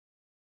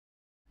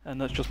and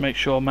let's just make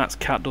sure Matt's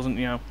cat doesn't,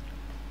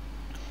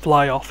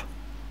 fly off.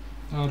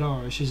 Oh,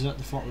 don't worry, she's at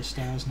the foot of the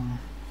stairs now.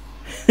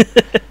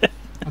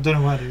 I don't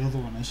know where the other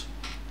one is.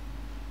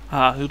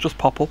 He'll just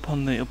pop up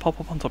on top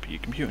of your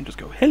computer and just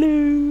go,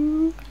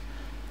 hello!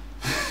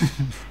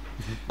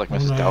 Like Well,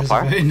 Mrs. there's a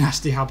Doubtfire? very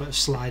nasty habit of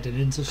sliding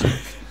into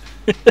stuff.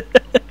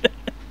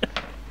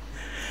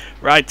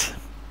 Right.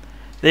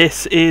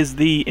 This is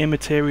the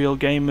Immaterial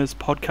Gamers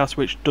podcast,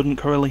 which doesn't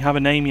currently have a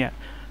name yet.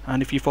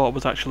 And if you thought I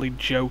was actually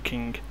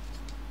joking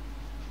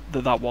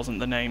that wasn't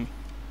the name,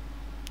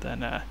 then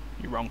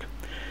you're wrong.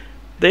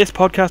 This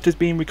podcast is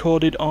being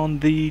recorded on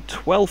the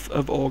 12th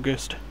of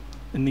August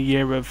in the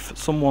year of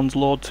someone's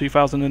Lord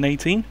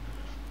 2018,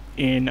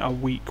 in a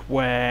week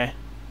where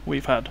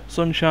we've had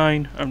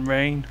sunshine and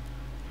rain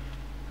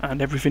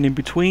and everything in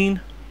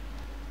between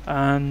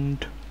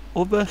and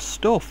other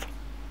stuff.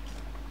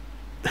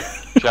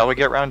 Shall we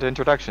get round to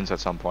introductions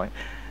at some point?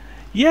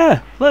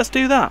 Yeah, let's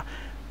do that.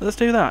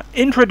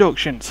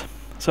 Introductions.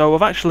 So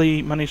I've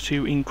actually managed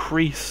to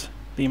increase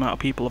the amount of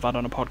people I've had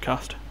on a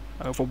podcast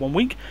over 1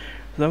 week.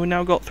 So we've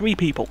now got 3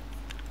 people.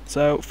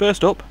 So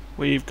first up,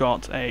 we've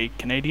got a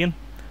Canadian.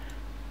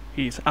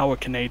 He's our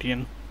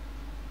Canadian.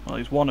 Well,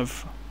 he's one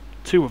of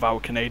 2 of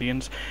our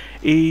Canadians.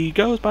 He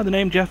goes by the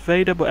name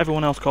GeoffVader, but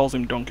everyone else calls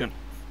him Duncan.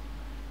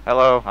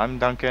 Hello, I'm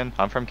Duncan.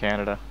 I'm from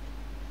Canada.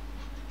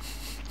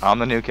 I'm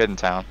the new kid in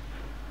town.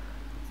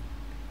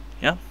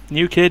 Yeah,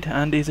 new kid,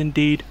 and is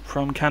indeed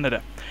from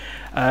Canada.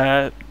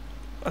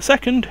 A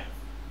second,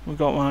 we've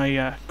got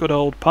my good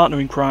old partner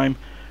in crime,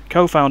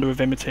 co-founder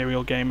of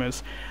Immaterial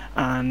Gamers,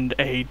 and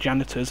a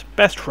janitor's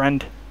best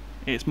friend.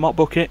 It's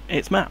Mopbucket,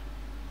 it's Matt.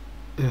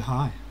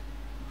 Hi.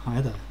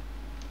 Hi there.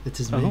 It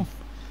is me,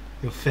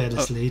 your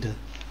fearless leader.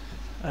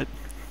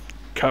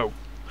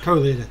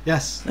 Co-leader,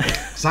 yes.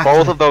 Exactly.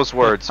 Both of those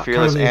words,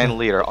 fearless Co-leader. and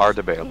leader, are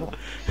debatable.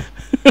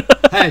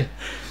 Hey!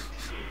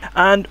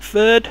 And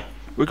third,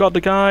 we got the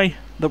guy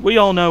that we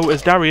all know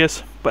as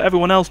Darius, but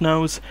everyone else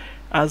knows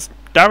as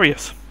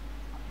Darius.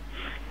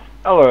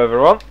 Hello,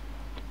 everyone.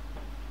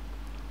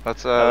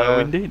 That's Hello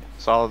indeed.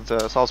 solid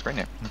screen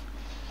name.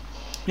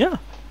 Yeah,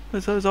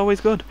 it's always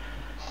good.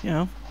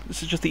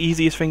 This is just the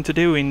easiest thing to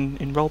do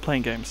in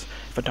role-playing games.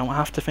 If I don't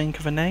have to think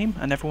of a name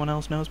and everyone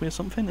else knows me as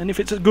something, and if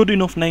it's a good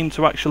enough name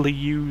to actually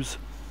use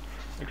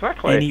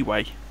Exactly.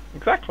 anyway.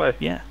 Exactly.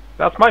 Yeah.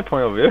 That's my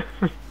point of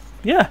view.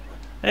 Yeah,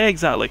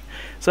 exactly.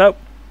 So,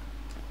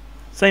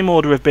 same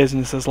order of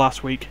business as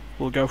last week.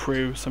 We'll go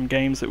through some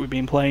games that we've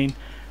been playing,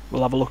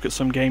 we'll have a look at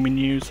some gaming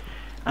news,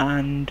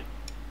 and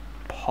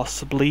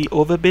possibly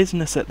other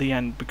business at the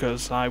end,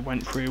 because I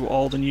went through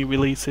all the new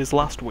releases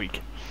last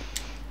week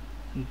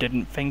and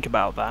didn't think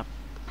about that.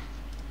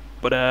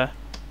 But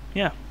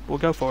yeah, we'll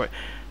go for it.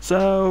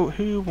 So,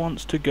 who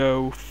wants to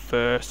go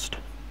first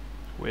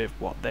with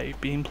what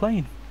they've been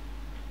playing?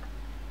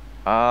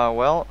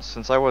 Well,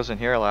 since I wasn't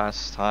here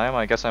last time,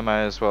 I guess I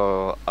might as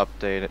well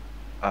update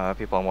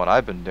people on what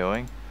I've been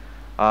doing.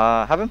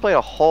 Haven't played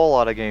a whole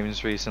lot of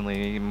games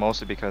recently,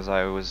 mostly because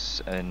I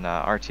was in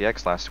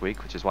RTX last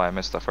week, which is why I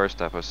missed the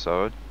first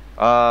episode.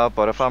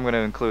 But if I'm going to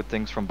include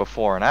things from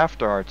before and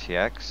after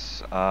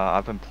RTX,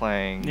 I've been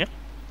playing... Yep.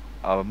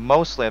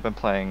 Mostly I've been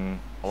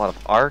playing a lot of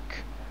Ark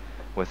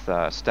with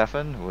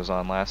Stefan, who was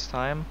on last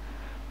time.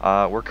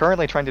 We're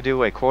currently trying to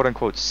do a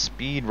quote-unquote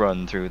speed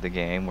run through the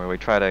game, where we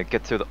try to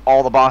get through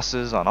all the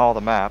bosses on all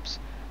the maps.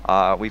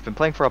 We've been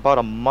playing for about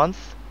a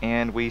month,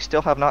 and we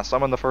still have not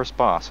summoned the first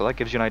boss, so that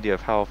gives you an idea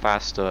of how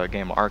fast a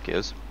game Ark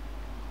is.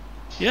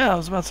 Yeah, I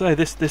was about to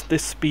say,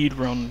 this speed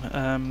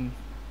run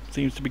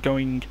seems to be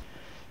going...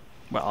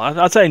 Well,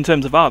 I'd say in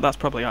terms of art, that's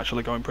probably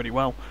actually going pretty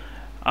well.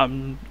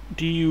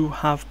 Do you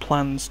have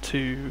plans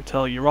to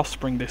tell your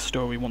offspring this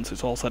story once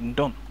it's all said and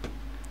done?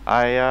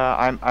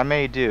 I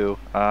may do.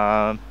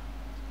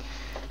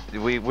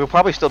 We'll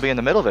probably still be in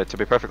the middle of it, to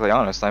be perfectly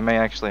honest. I may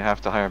actually have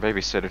to hire a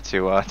babysitter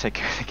to take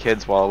care of the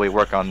kids while we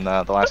work on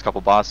the last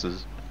couple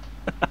bosses.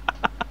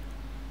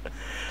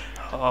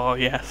 Oh,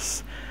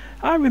 yes.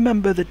 I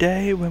remember the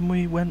day when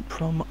we went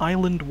from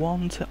Island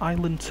 1 to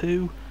Island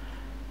 2,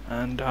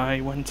 and I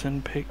went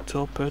and picked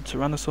up a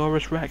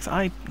Tyrannosaurus Rex.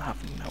 I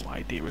have no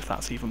idea if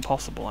that's even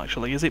possible,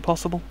 actually. Is it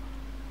possible?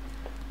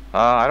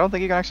 I don't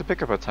think you can actually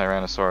pick up a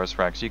Tyrannosaurus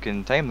Rex. You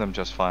can tame them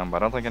just fine, but I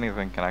don't think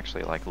anything can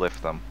actually, like,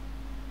 lift them.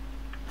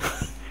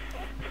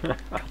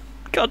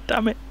 God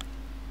damn it.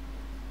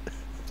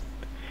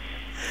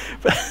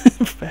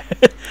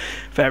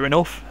 Fair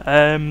enough.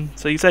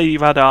 So you say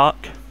you've had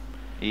Ark,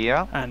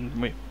 Yeah.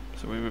 and we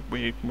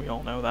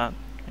all know that,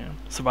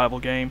 survival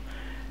game.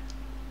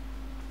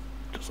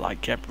 Just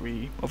like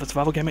every other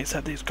survival game,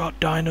 except it's got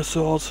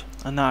dinosaurs,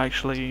 and that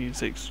actually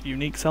is its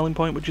unique selling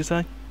point, would you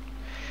say?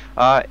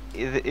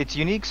 Its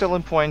unique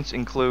selling points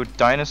include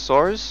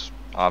dinosaurs,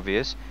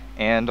 obvious,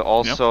 and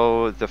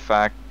also the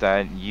fact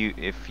that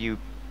if you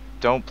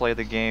don't play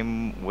the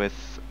game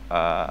with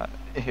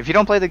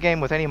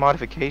any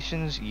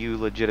modifications, you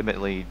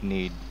legitimately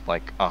need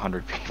like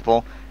 100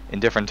 people in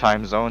different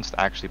time zones to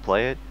actually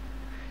play it,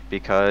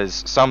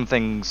 because some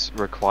things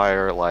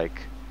require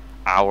like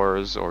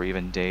hours or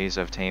even days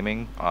of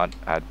taming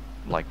at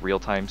like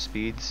real-time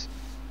speeds.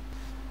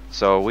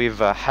 So we've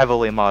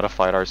heavily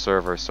modified our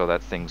server so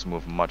that things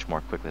move much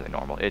more quickly than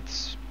normal.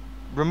 It's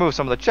removed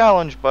some of the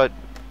challenge, but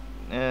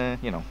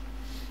you know.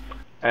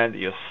 And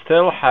you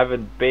still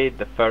haven't beat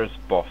the first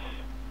boss.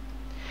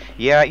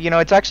 Yeah, you know,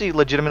 it's actually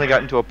legitimately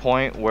gotten to a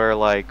point where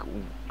like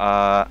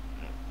I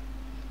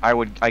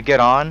get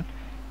on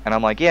and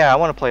I'm like, yeah, I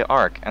want to play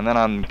Ark, and then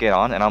I get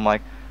on and I'm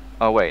like,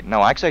 oh wait,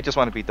 no, actually I just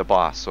want to beat the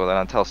boss. So then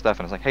I tell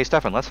Stefan, it's like, hey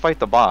Stefan, let's fight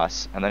the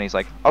boss. And then he's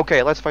like,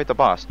 okay, let's fight the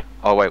boss.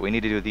 Oh wait, we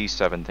need to do these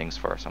 7 things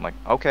first. I'm like,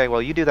 okay,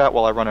 well you do that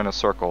while I run in a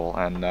circle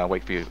and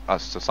wait for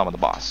us to summon the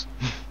boss.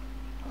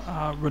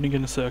 Running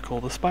in a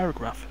circle, the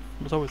spirograph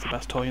was always the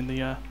best toy in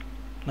the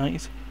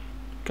 90s.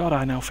 God,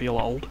 I now feel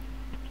old.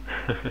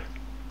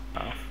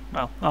 Oh,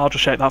 well, I'll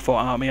just shake that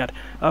thought out of my head.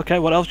 Okay,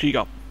 what else do you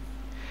got?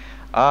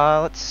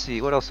 Let's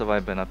see, what else have I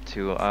been up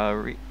to?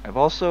 I've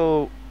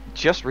also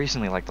just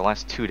recently, like the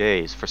last 2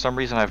 days, for some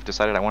reason I've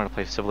decided I wanted to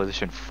play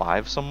Civilization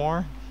 5 some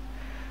more.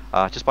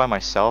 Just by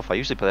myself. I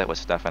usually play that with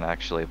Stefan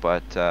actually,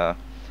 but I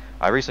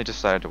recently just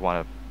decided to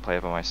want to play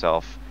it by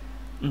myself.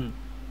 Mm.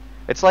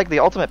 It's like the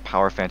ultimate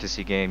power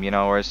fantasy game, you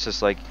know, where it's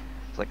just like,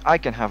 I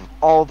can have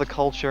all the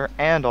culture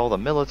and all the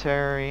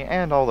military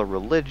and all the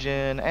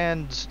religion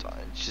and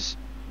just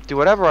do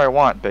whatever I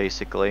want,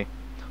 basically.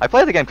 I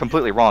play the game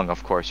completely wrong,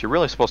 of course. You're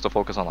really supposed to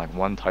focus on like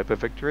one type of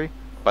victory,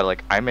 but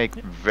like I make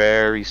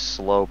very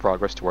slow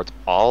progress towards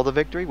all the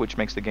victory, which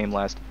makes the game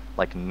last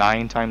like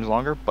 9 times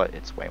longer, but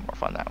it's way more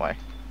fun that way.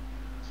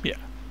 Yeah,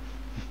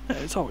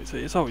 it's always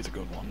a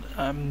good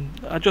one.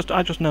 I just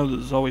know that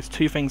there's always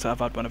 2 things that I've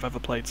had when I've ever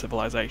played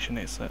Civilization.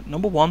 It's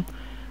number 1,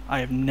 I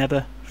have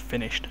never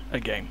finished a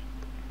game.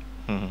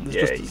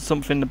 There's just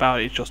something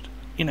about it. It's just,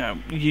 you know,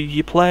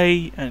 you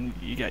play and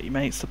you get your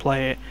mates to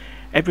play it.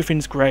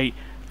 Everything's great,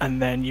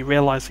 and then you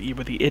realise that you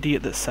were the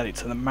idiot that set it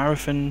to the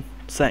marathon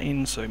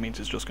setting, so it means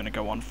it's just going to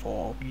go on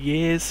for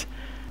years.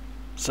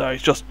 So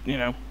it's just, you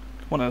know,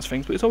 one of those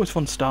things. But it's always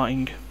fun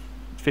starting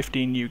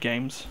 15 new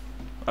games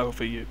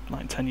over your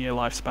like 10-year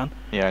lifespan.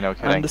 Yeah, no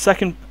kidding. And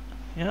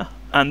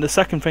the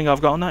second thing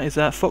I've got on that is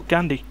fuck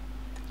Gandhi.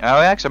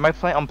 Oh, actually,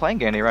 I'm playing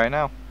Gandhi right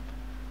now.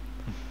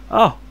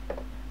 Oh.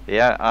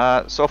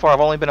 Yeah, so far I've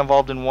only been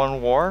involved in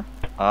 1 war.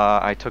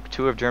 I took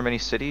 2 of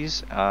Germany's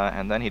cities,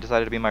 and then he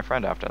decided to be my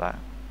friend after that.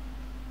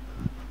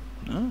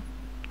 Oh,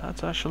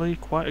 that's actually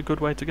quite a good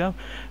way to go.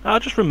 I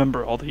just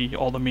remember all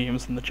the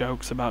memes and the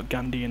jokes about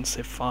Gandhi and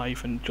Civ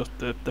 5, and just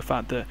the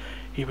fact that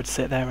he would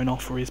sit there and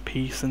offer his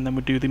peace, and then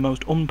would do the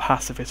most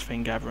unpacifist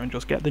thing ever and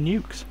just get the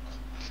nukes.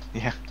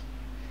 Yeah.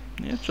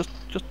 Yeah, just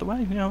the way,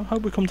 you know.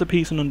 Hope we come to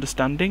peace and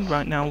understanding.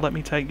 Right now, let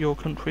me take your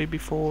country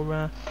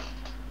before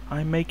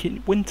I make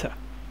it winter.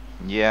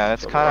 Yeah,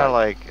 it's kind of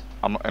like,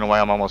 in a way,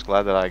 I'm almost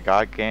glad that I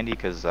got Gandhi,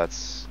 because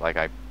that's like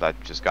I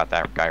just got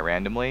that guy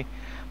randomly.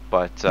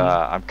 But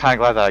I'm kind of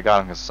glad that I got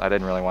him, because I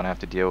didn't really want to have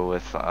to deal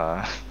with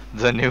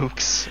the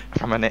nukes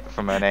from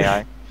an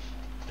AI.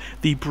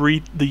 The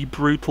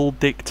brutal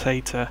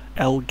dictator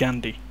El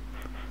Gandhi.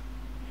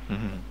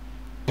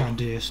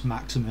 Grandius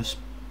Maximus.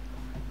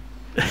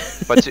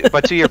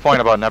 But to your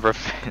point about never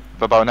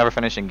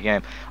finishing a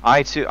game,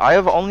 I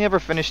have only ever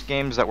finished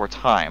games that were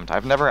timed.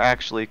 I've never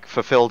actually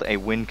fulfilled a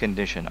win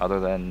condition other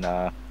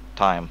than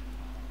time.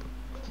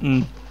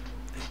 It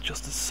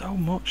just there's so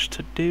much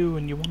to do,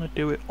 and you want to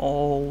do it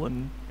all.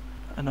 And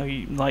I know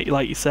you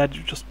like you said,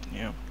 you're just,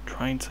 you know,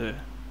 trying to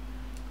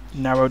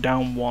narrow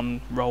down one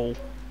role.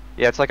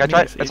 Yeah, it's like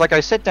it's like I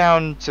sit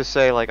down to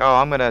say like, oh,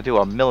 I'm gonna do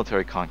a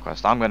military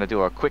conquest. I'm gonna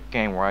do a quick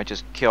game where I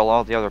just kill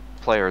all the other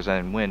players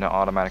and win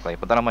automatically.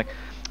 But then I'm like,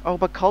 oh,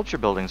 but culture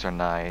buildings are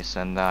nice,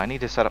 and I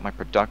need to set up my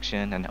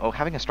production, and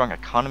having a strong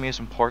economy is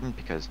important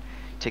because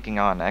taking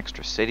on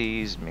extra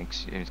cities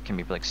can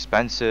be really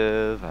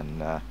expensive,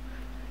 and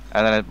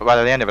then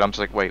by the end of it, I'm just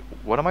like, wait,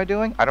 what am I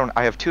doing?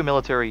 I have 2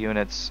 military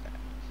units,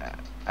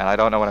 and I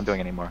don't know what I'm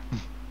doing anymore.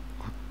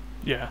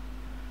 Yeah.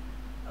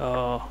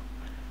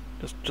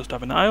 Just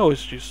having. I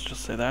always just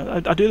say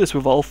that. I do this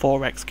with all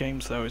 4X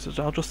games though. Is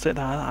I'll just sit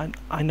there.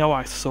 I know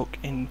I suck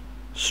in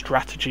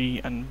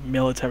strategy and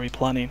military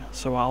planning,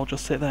 so I'll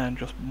just sit there and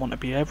just want to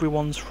be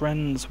everyone's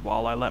friends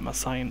while I let my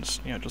science,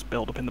 you know, just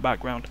build up in the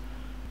background.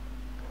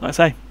 Like I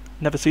say,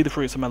 never see the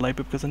fruits of my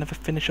labour because I never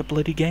finish a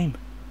bloody game.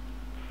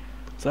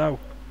 So,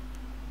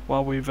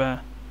 while we've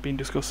been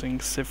discussing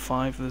Civ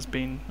 5, there's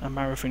been a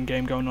marathon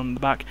game going on in the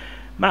back.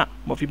 Matt,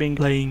 what have you been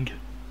playing?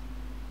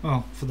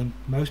 Well, for the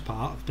most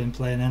part, I've been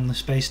playing Endless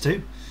Space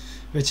 2,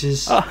 which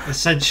is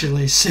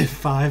essentially Civ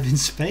 5 in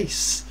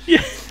space.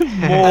 Yeah,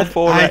 more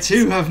for I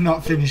too have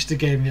not finished the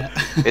game yet.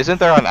 Isn't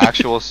there an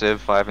actual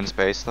Civ 5 in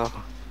space though?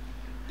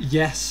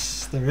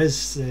 Yes, there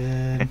is.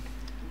 It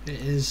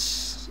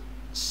is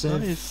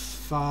Civ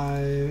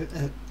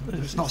 5.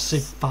 It's not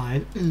Civ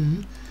 5.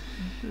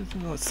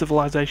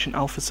 Civilization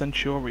Alpha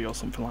Centauri or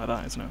something like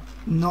that, isn't it?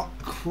 Not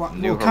quite.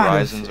 New well,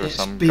 Horizons or it's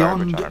some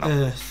Beyond garbage, I don't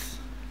know. Earth.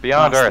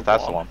 Beyond That's Earth, the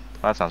that's the one. one.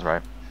 That sounds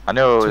right. I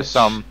knew it was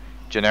some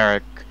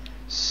generic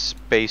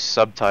space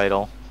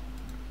subtitle.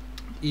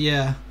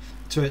 Yeah,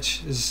 to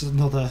which is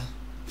another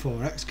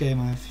 4X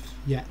game I've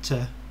yet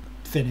to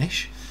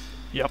finish.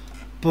 Yep.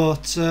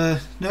 But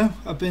no,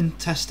 I've been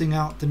testing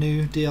out the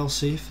new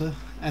DLC for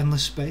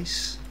Endless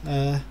Space,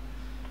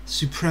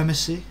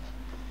 Supremacy,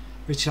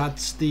 which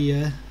adds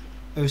the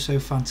oh so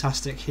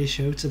fantastic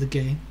Hisho to the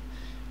game.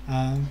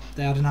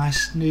 They had a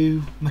nice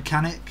new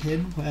mechanic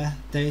in where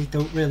they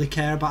don't really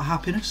care about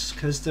happiness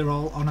because they're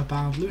all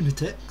on-abound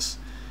lunatics,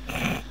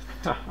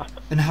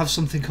 and have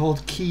something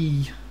called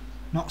Key,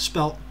 not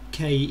spelt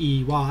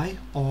K-E-Y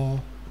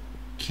or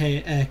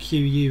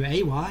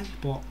Q-U-A-Y,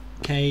 but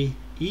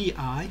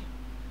K-E-I,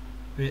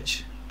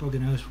 which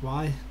bugger knows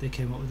why they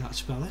came up with that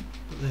spelling,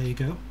 but there you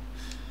go.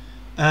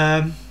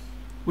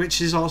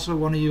 Which is also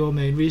one of your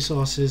main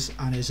resources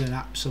and is an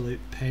absolute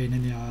pain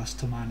in the arse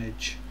to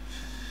manage.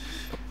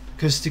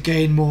 Because to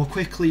gain more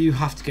quickly you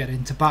have to get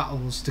into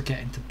battles. To get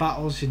into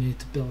battles you need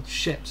to build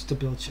ships. To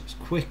build ships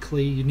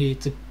quickly you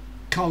need to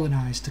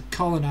colonize. To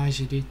colonize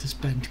you need to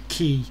spend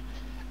key.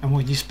 And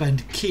when you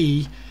spend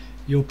key,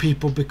 your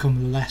people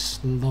become less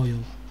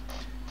loyal.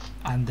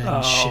 And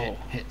then shit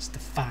hits the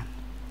fan.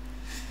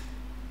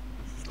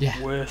 Yeah.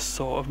 Worst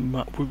sort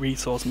of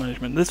resource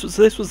management. This was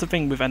the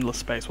thing with Endless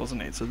Space,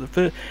 wasn't it? So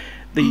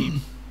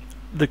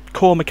the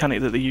core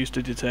mechanic that they used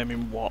to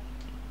determine what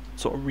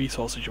sort of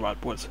resources you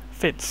had was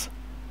FIDS.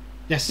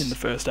 Yes. In the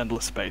first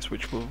Endless Space,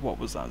 which was, what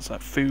was that? It's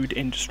like food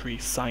industry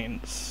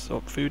science,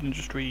 or food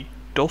industry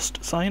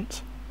dust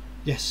science.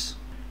 Yes.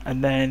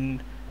 And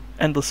then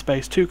Endless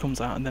Space 2 comes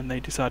out, and then they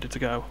decided to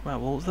go, right,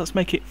 well, let's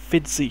make it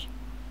FIDSy.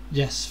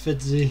 Yes,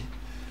 FIDSy.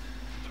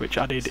 Which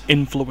added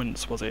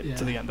influence, was it,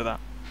 to the end of that?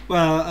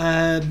 Well,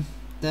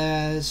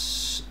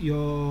 there's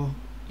your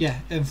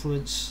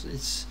influence.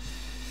 It's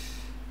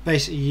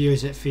basically you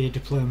use it for your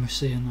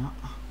diplomacy and that.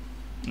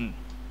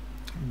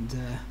 And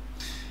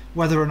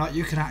whether or not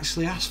you can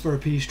actually ask for a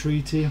peace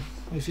treaty.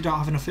 If you don't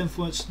have enough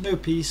influence, no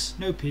peace,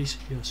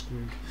 you're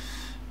screwed.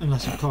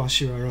 Unless of course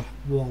you are a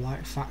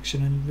warlike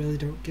faction and really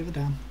don't give a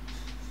damn.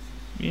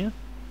 Yeah.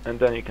 And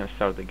then you can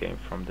start the game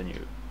from the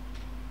new.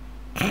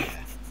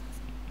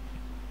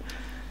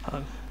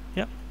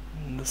 Yep.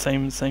 And the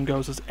same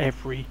goes as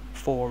every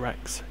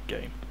 4X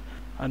game.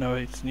 I know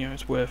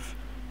it's worth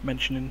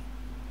mentioning,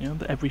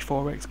 that every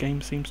 4X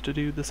game seems to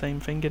do the same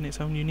thing in its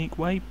own unique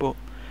way, but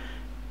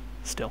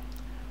still,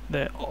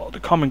 the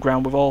common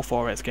ground with all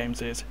 4X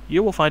games is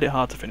you will find it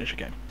hard to finish a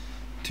game.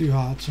 Too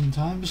hard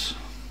sometimes,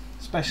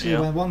 especially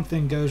when one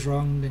thing goes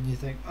wrong and you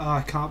think,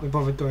 I can't be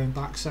bothered going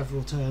back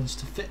several turns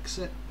to fix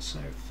it, so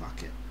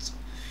fuck it.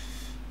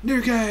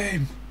 New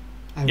game!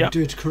 I will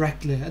do it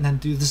correctly and then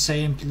do the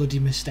same bloody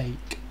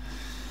mistake.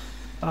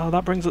 I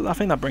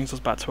think that brings us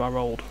back to our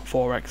old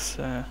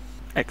 4X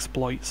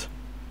exploits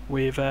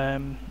with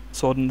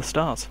Sword in the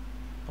Stars,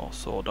 or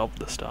Sword of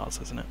the Stars,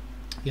 isn't it?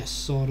 Yes,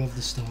 Sword of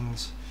the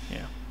Stars.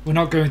 Yeah. We're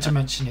not going to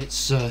mention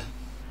its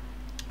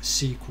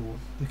sequel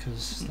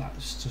because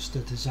that's just a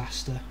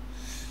disaster.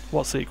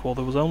 What sequel?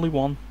 There was only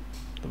one.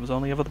 There was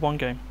only ever the one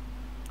game,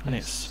 and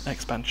its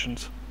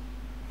expansions.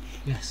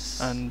 Yes.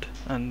 And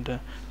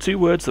two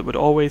words that would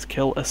always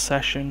kill a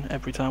session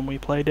every time we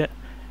played it: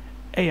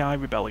 AI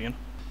Rebellion.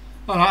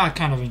 Well, I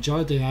kind of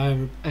enjoyed the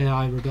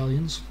AI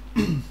Rebellions.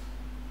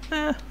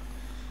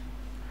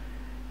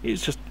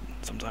 It's just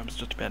sometimes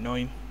just a bit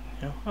annoying.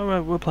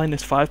 Oh, we're playing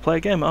this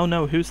 5-player game. Oh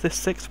no, who's this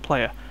 6th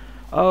player?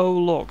 Oh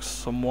look,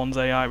 someone's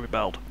AI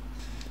rebelled.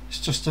 It's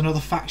just another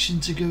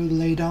faction to go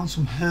lay down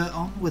some hurt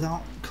on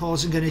without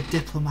causing any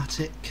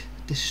diplomatic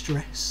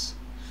distress.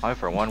 I,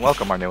 for one,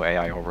 welcome our new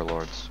AI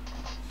overlords.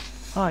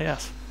 Ah,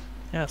 yes.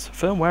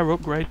 Firmware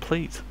upgrade,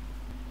 please.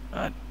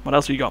 What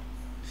else have you got?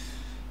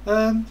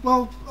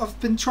 Well, I've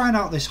been trying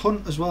out this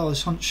Hunt as well,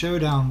 this Hunt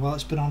Showdown, while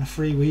it's been on a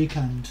free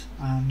weekend,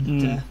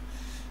 and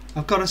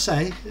I've got to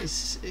say,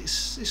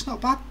 it's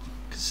not bad,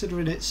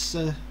 considering it's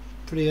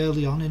pretty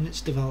early on in its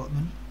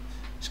development.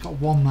 It's got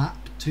one map,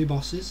 2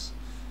 bosses.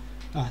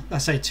 I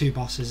say 2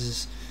 bosses,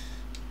 is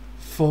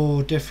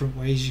 4 different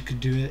ways you could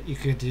do it. You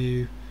could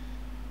do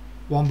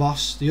one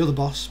boss, the other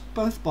boss,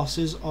 both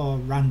bosses, or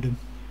random.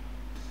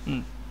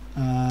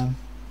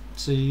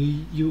 So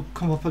you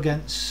come up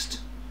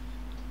against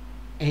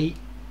 8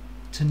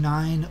 to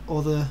 9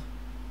 other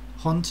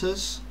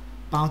hunters,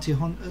 bounty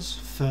hunters,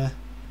 for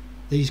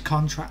these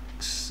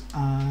contracts.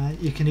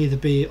 You can either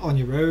be on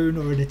your own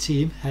or in a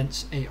team,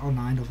 hence 8 or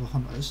 9 other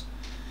hunters.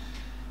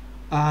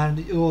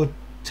 And your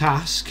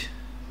task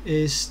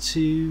is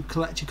to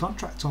collect your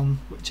contract on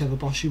whichever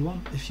boss you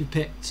want. If you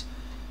picked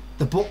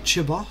the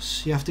Butcher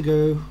boss, you have to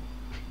go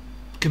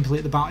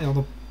complete the bounty on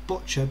the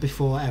Butcher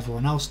before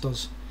everyone else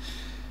does.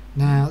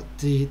 Now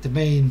the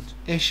main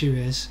issue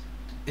is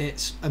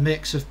it's a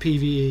mix of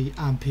PvE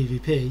and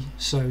PvP,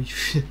 so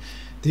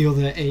the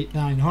other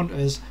 8-9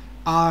 hunters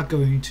are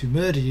going to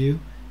murder you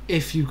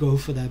if you go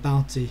for their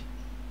bounty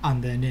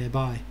and they're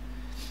nearby.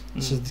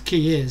 So the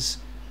key is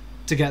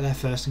to get there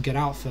first and get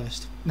out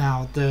first.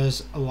 Now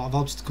there's a lot of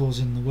obstacles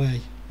in the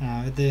way.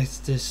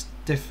 There's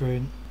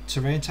different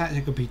terrain types.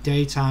 It could be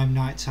daytime,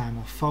 nighttime,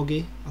 or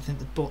foggy. I think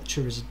the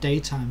Butcher is a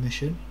daytime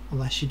mission,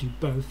 unless you do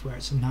both where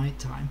it's a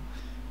nighttime.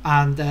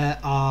 And there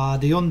are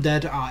the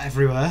undead are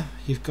everywhere.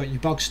 You've got your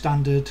bog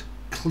standard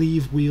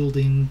cleave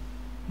wielding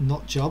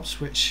nut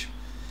jobs, which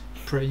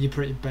pretty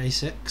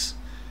basics.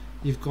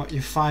 You've got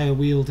your fire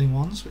wielding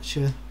ones, which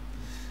are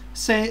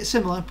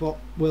similar but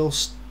will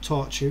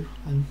torch you,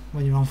 and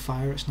when you're on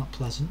fire it's not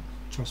pleasant,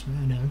 trust me,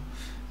 I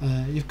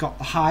know. You've got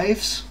the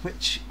hives,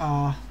 which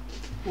are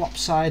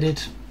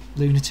lopsided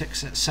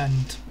lunatics that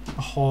send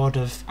a horde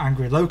of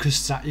angry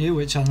locusts at you,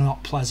 which are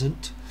not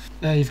pleasant.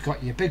 You've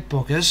got your big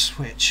buggers,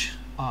 which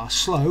are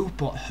slow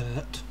but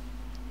hurt,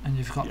 and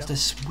you've got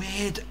this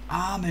weird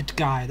armoured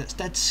guy that's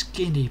dead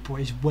skinny, but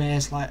he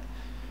wears like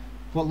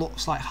what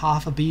looks like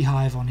half a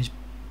beehive on his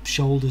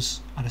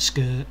shoulders and a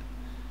skirt,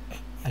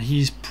 and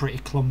he's pretty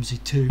clumsy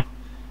too,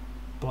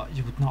 but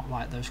you would not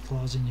like those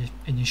claws in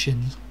your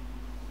shins.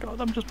 God,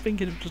 I'm just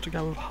thinking of just a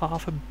guy with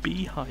half a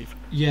beehive.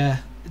 Yeah,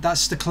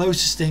 that's the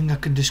closest thing I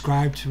can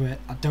describe to it.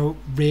 I don't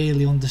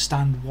really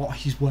understand what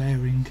he's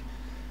wearing.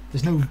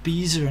 There's no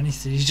bees or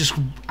anything, he just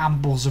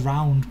ambles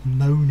around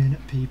moaning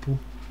at people.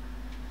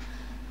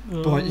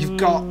 But you've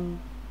got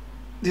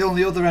the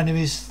only other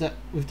enemies that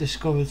we've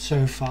discovered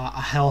so far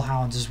are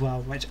hellhounds as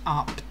well, which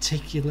aren't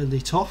particularly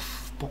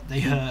tough, but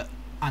they hurt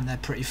and they're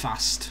pretty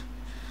fast.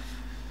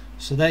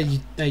 So they're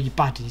your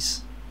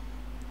baddies.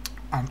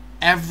 And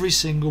every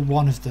single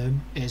one of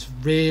them is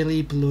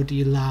really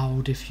bloody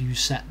loud if you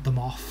set them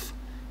off,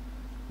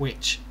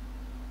 which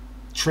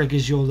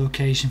triggers your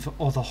location for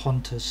other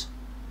hunters.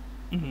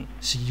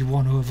 So you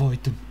want to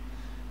avoid them.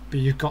 But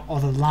you've got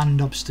other land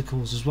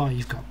obstacles as well.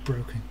 You've got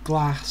broken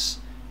glass,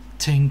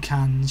 tin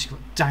cans, you've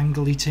got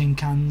dangly tin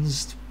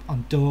cans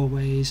on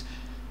doorways,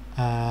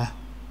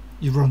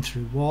 you run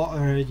through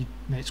water, it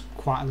makes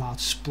quite a loud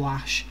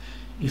splash.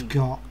 You've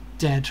got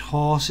dead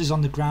horses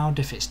on the ground.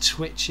 If it's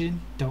twitching,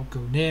 don't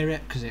go near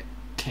it because it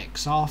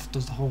kicks off,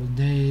 does the whole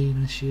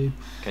neighing issue.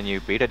 Can you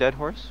beat a dead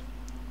horse?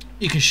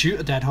 You can shoot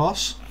a dead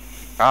horse.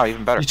 Oh,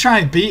 even better. You try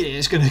and beat it,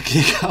 it's going to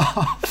kick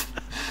off.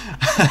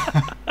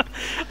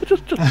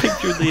 just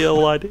picturing the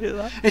whole idea of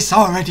that. It's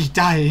already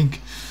dying.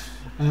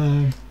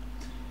 Yeah,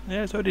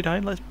 it's already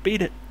dying, let's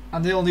beat it.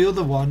 And the only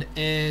other one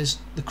is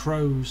the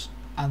crows.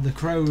 And the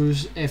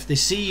crows, if they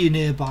see you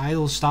nearby,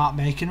 they'll start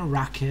making a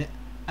racket.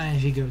 And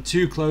if you go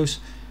too close,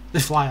 they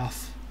fly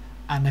off.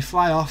 And they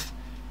fly off,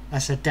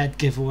 that's a dead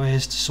giveaway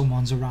as to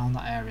someone's around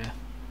that area.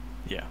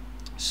 Yeah.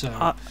 So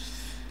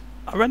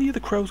are any of the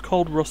crows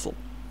called Russell?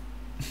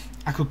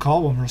 I could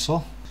call one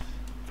Russell.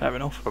 Fair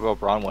enough. What about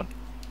Brown one?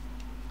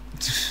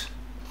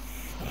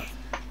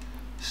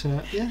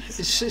 So yeah,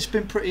 it's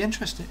been pretty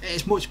interesting.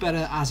 It's much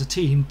better as a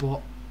team,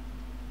 but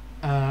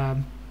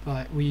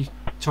like we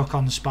took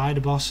on the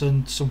spider boss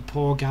and some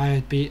poor guy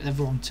had beat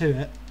everyone to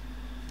it.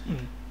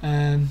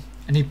 And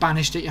he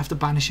banished it. You have to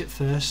banish it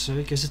first, so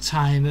it gives a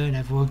timer and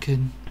everyone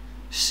can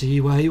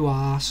see where you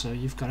are, so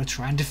you've got to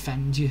try and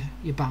defend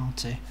your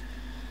bounty.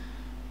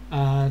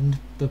 And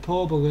the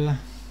poor bugger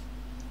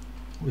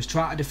was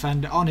trying to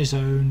defend it on his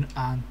own,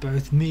 and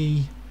both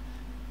me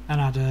and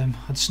Adam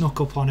had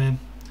snuck up on him,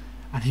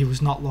 and he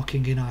was not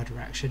looking in our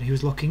direction, he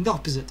was looking the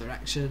opposite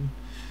direction.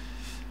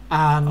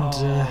 And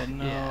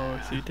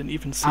yeah, so you didn't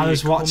even see I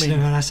was watching coming.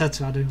 him and I said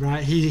to Adam,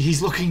 right,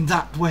 he's looking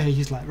that way.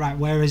 He's like, right,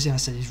 where is he? I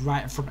said, he's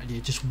right in front of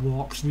you, just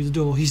walk through the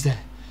door, he's there.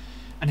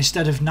 And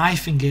instead of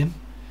knifing him,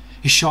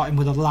 he shot him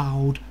with a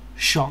loud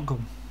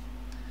shotgun.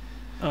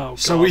 Oh,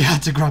 so God. we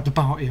had to grab the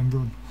bounty and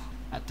run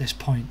at this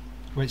point,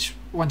 which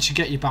once you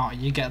get your bounty,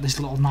 you get this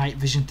little night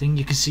vision thing,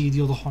 you can see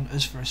the other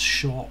hunters for a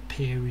short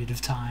period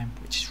of time,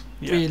 which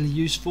is really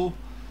useful,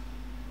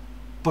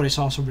 but it's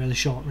also really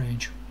short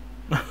range.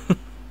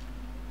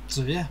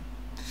 So yeah,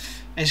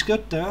 it's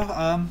good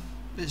though.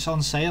 It's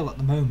on sale at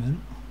the moment.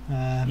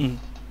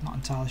 Not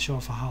entirely sure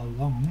for how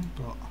long,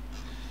 but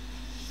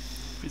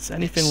if it's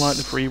anything like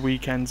the free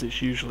weekends, it's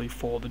usually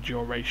for the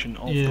duration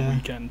of the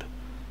weekend.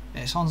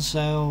 It's on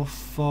sale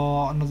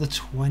for another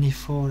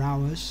 24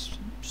 hours,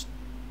 it's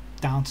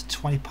down to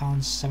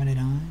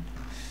 £20.79.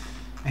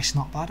 It's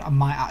not bad. I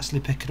might actually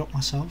pick it up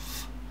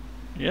myself.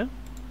 Yeah.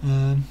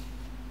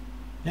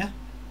 Yeah.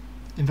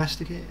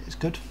 Investigate. It's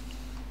good.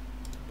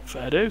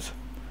 Fair dues.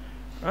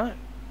 Right.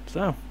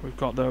 So we've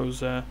got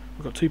those.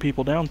 We've got 2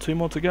 people down, 2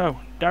 more to go.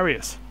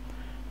 Darius,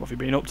 what have you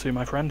been up to,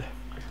 my friend?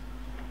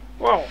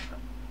 Well,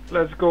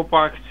 let's go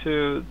back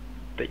to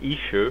the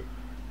issue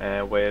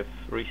with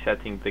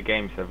resetting the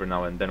games every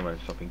now and then when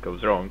something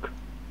goes wrong.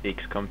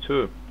 XCOM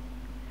 2.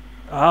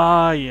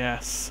 Ah,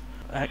 yes.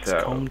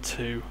 XCOM So,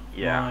 2.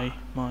 yeah.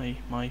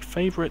 My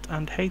favourite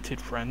and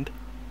hated friend.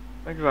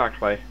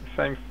 Exactly.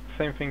 Same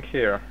thing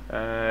here.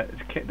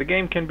 The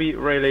game can be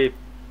really,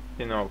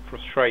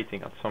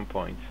 frustrating at some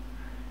point,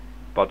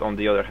 but on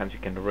the other hand, you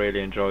can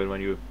really enjoy it when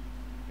you're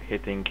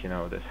hitting,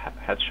 this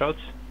headshots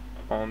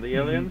on the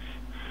aliens.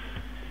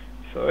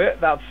 So yeah,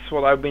 that's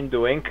what I've been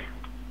doing.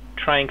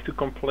 Trying to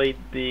complete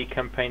the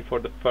campaign for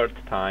the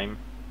 3rd time.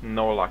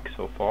 No luck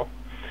so far.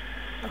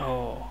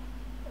 Oh.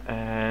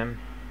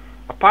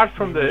 Apart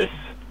from this,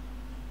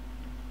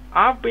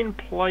 I've been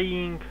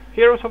playing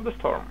Heroes of the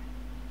Storm.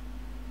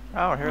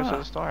 Oh, Heroes of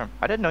the Storm.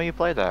 I didn't know you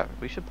played that.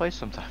 We should play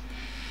sometime.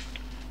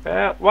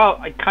 Well,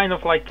 I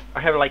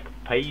have like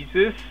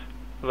phases.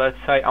 Let's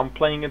say I'm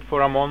playing it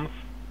for a month,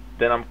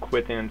 then I'm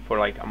quitting it for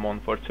like a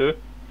month or two.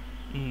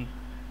 Mm.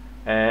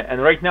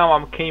 And right now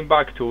I'm came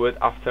back to it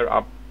after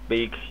a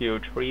big,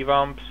 huge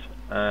revamps.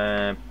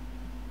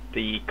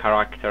 The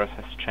characters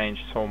has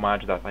changed so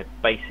much that I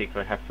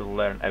basically have to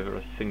learn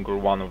every single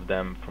one of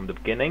them from the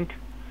beginning.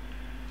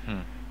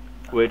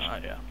 Which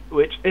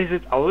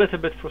is a little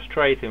bit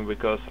frustrating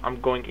because I'm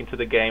going into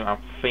the game, I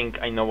think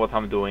I know what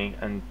I'm doing,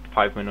 and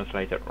 5 minutes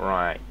later,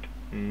 right,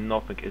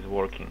 nothing is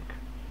working.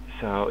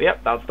 So yeah,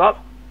 that's that.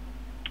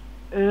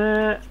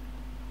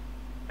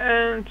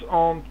 And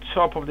on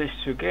top of these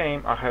two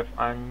games, I have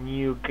a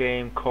new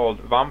game called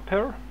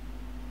Vampire.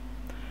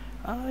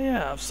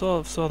 Yeah, I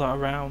saw that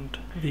around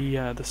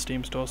the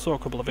Steam store. Saw a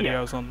couple of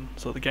videos on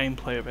sort of the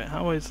gameplay of it.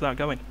 How is that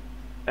going?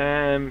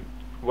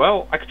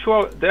 Well,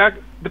 actually,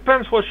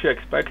 depends what you're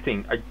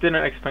expecting. I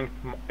didn't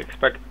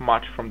expect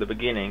much from the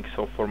beginning,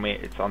 so for me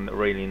it's a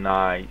really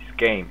nice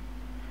game.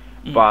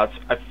 But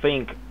I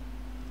think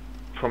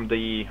from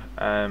the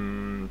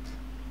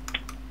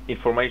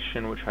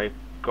information which I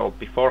got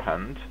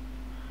beforehand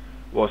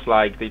was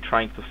like the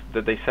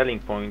selling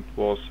point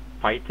was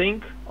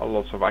fighting, a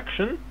lot of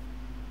action.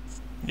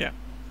 Yeah.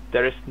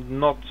 There is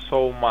not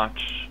so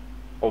much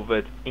of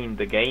it in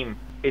the game.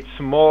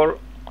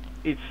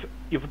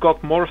 You've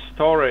got more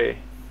story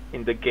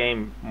in the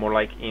game, more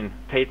like in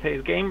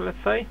Tay-Tay's game,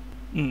 let's say.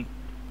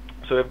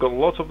 So you've got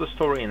lots of the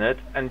story in it,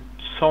 and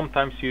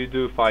sometimes you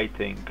do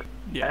fighting.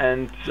 Yeah.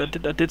 And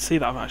I did see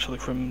that actually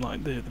from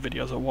like the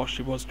videos I watched.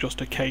 It was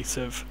just a case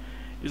of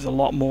it's a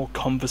lot more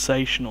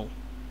conversational.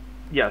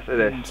 Yes, it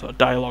is. Sort of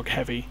dialogue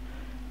heavy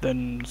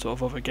than sort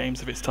of other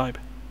games of its type.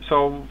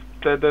 So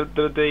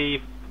the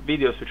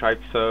videos which I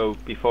saw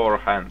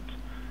beforehand,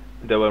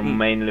 they were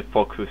mainly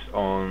focused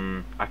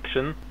on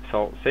action.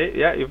 So see,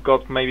 yeah, you've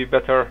got maybe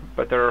better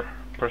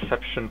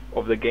perception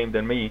of the game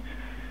than me.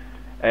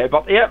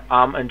 But yeah,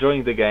 I'm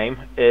enjoying the game.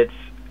 It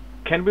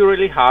can be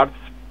really hard,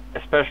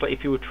 especially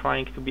if you're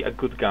trying to be a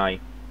good guy.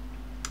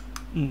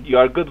 You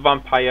are a good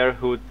vampire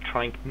who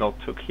trying not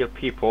to kill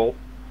people,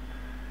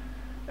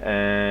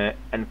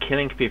 and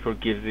killing people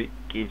gives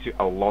you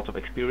a lot of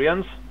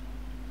experience,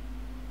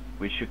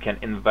 which you can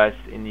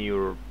invest in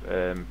your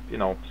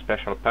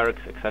special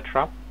perks,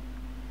 etc.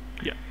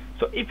 Yeah.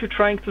 So if you're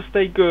trying to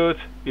stay good,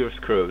 you're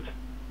screwed.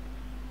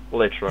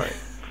 Literally.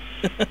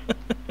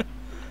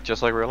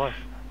 Just like real life.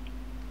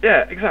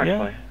 Yeah,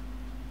 exactly.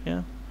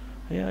 Yeah.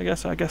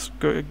 I guess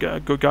good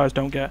guys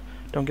don't get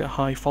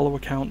high follower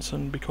counts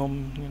and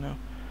become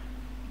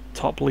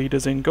top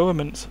leaders in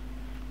governments.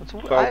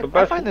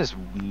 I find this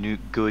new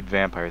good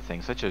vampire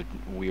thing such a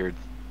weird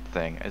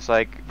thing. It's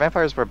like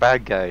vampires were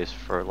bad guys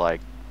for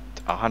like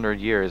 100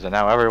 years, and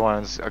now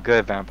everyone's a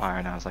good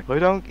vampire now. It's like we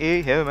don't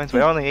eat humans, we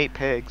only eat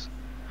pigs.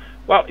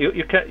 Well, you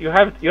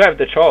have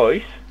the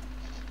choice.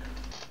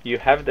 You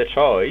have the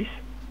choice.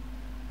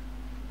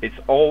 It's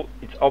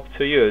up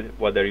to you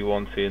whether you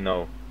want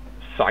to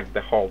sack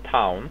the whole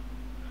town.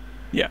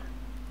 Yeah.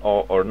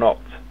 Or not.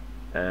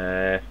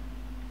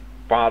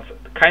 But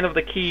kind of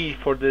the key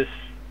for this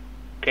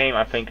game,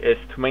 I think, is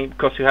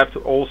because you have to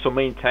also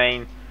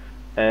maintain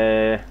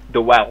the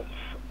wealth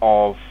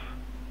of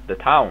the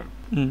town.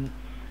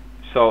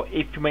 So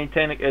if you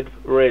maintain it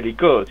really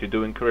good, you're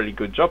doing a really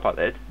good job at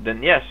it,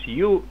 then yes,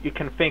 you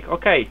can think,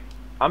 okay,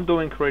 I'm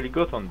doing really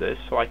good on this,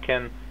 so I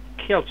can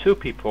kill 2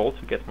 people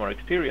to get more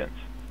experience.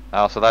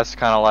 Oh, so that's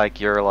kind of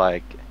like you're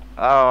like,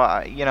 oh,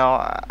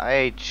 I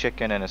ate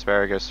chicken and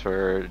asparagus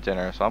for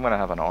dinner, so I'm gonna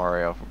have an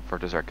Oreo for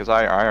dessert because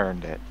I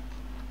earned it.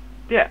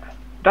 Yeah,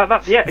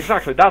 yeah,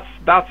 exactly.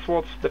 That's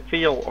what the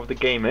feel of the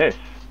game is,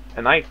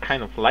 and I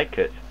kind of like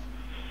it.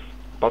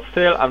 But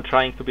still, I'm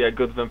trying to be a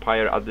good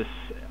vampire at this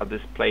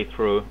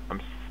playthrough.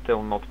 I'm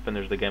still not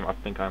finished the game. I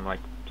think I'm like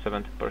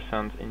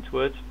 70% into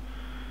it.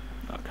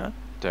 Okay.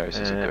 Darius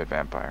is a good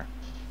vampire.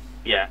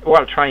 Yeah,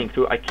 well, trying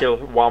to. I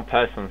killed 1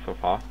 person so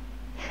far.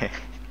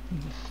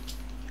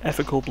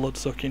 Ethical blood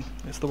sucking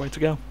is the way to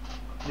go.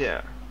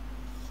 Yeah.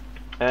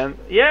 And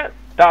yeah,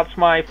 that's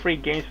my 3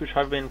 games which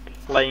I've been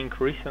playing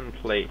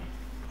recently.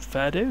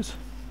 Fair dues.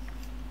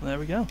 There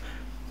we go.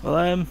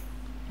 Well,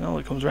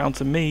 it comes around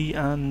to me,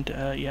 and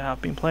yeah,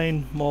 I've been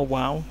playing more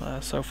WoW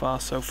so far.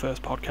 So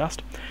first podcast.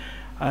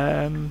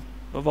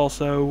 I've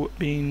also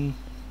been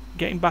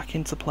getting back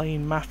into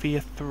playing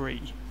Mafia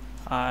 3.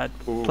 I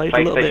played a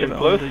little bit of it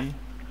on the...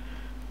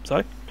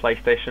 Sorry?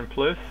 PlayStation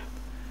Plus?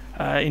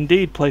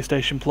 Indeed,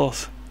 PlayStation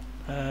Plus.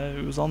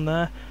 It was on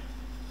there.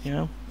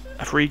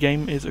 A free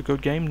game is a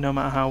good game, no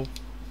matter how...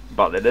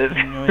 But it is.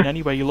 In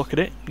any way you look at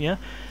it, yeah.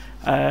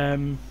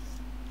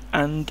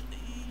 And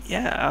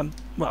yeah,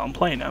 I'm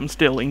playing it. I'm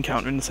still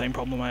encountering the same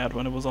problem I had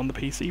when I was on the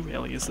PC,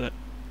 really, is that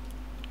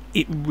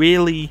it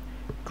really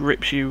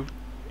grips you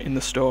in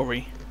the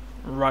story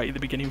right at the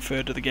beginning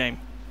third of the game.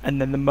 And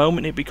then the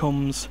moment it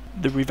becomes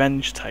the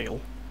revenge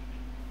tale,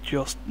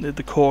 just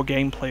the core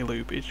gameplay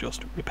loop is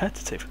just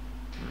repetitive.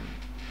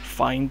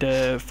 Find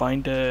a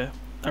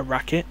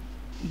racket,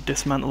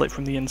 dismantle it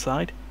from the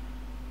inside,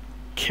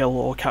 kill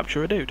or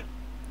capture a dude.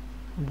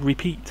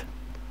 repeat.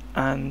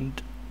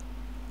 And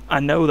I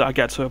know that I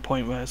get to a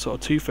point where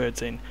sort of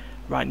 2/3 in,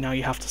 right now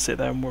you have to sit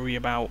there and worry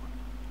about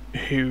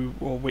who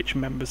or which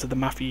members of the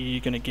mafia you're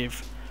going to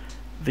give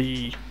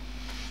the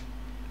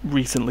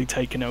recently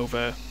taken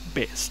over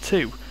bits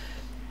to,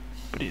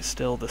 but it's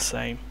still the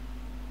same.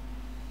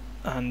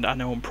 And I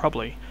know I'm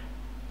probably,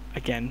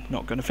 again,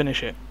 not going to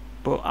finish it,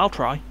 but I'll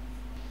try.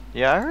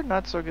 Yeah, I heard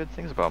not so good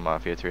things about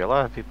Mafia 3. A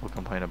lot of people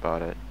complain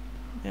about it.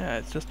 Yeah,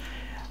 it's just,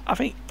 I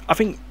think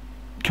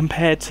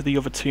compared to the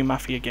other two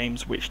Mafia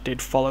games, which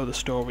did follow the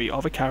story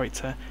of a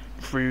character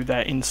through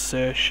their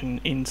insertion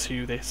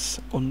into this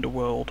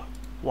underworld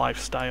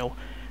lifestyle,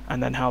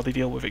 and then how they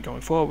deal with it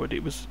going forward,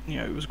 it was,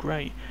 it was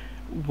great.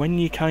 When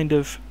you kind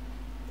of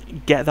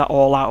get that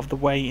all out of the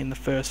way in the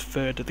first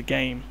third of the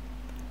game,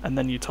 and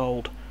then you're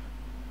told,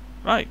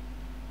 right,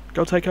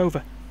 go take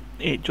over,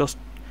 it just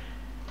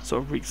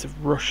sort of reeks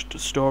of rushed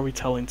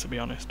storytelling, to be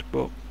honest.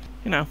 But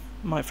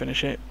might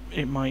finish it.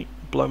 It might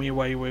blow me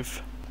away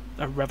with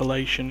a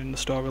revelation in the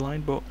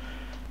storyline, but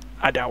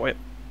I doubt it.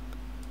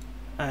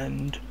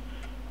 And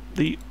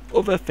the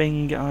other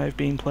thing I've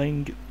been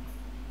playing,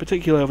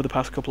 particularly over the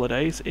past couple of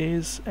days,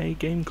 is a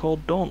game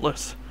called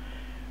Dauntless,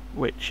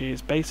 which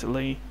is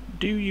basically,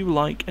 do you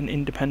like an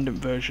independent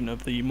version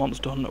of the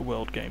Monster Hunter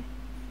World game?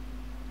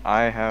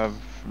 I have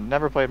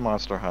never played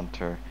Monster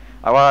Hunter.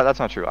 Well, that's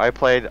not true. I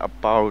played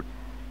about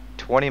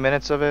 20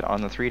 minutes of it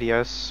on the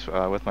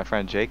 3DS with my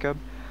friend Jacob.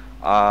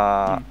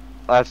 I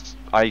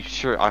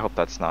hope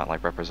that's not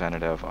like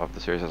representative of the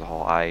series as a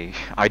whole. I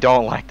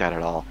don't like that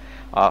at all.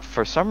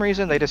 For some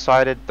reason, they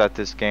decided that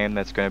this game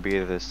that's going to be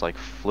this like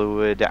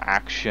fluid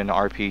action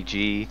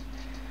RPG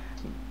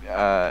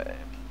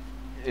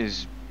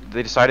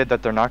they decided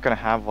that they're not going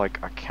to have like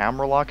a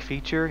camera lock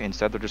feature.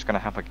 Instead, they're just going to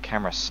have like a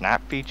camera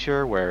snap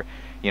feature where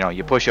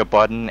you push a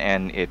button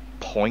and it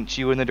points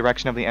you in the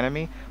direction of the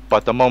enemy,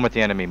 but the moment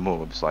the enemy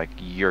moves, like,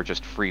 you're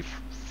just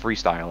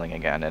freestyling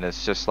again. And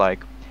it's just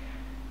like,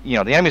 the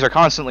enemies are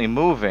constantly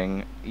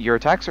moving. Your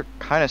attacks are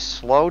kind of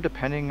slow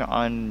depending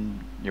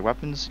on your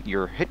weapons.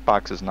 Your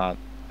hitbox is not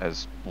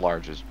as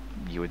large as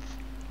you would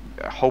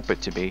hope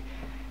it to be.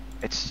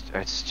 It's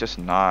just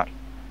not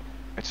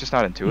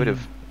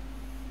intuitive.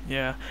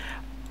 Yeah.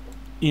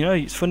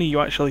 It's funny you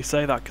actually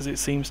say that, because it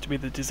seems to be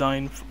the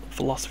design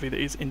philosophy that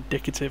is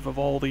indicative of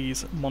all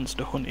these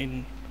monster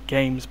hunting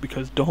games,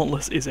 because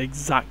Dauntless is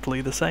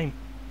exactly the same.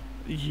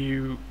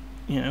 It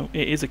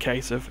is a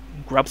case of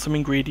grab some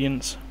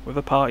ingredients with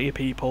a party of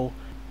people,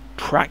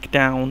 track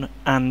down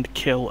and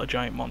kill a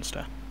giant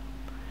monster.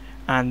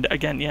 And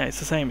again, it's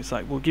the same. It's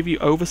like, we'll give you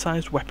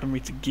oversized weaponry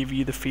to give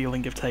you the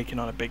feeling of taking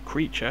on a big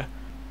creature,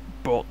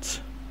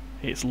 but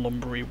it's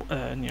lumbering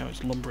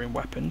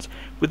weapons,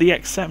 with the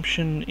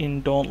exception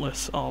in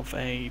Dauntless of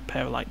a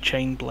pair of like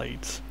chain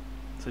blades.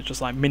 So it's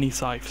just like mini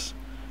scythes.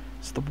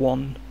 It's the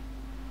one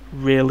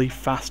really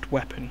fast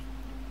weapon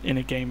in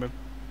a game of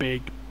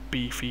big,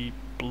 beefy,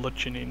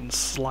 bludgeoning,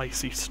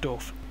 slicey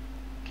stuff.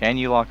 Can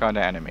you lock onto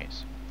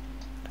enemies?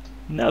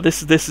 No,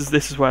 this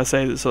is where I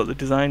say that sort of the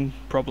design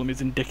problem is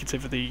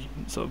indicative of the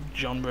sort of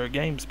genre of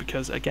games,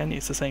 because again,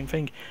 it's the same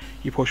thing.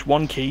 You push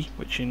one key,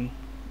 which in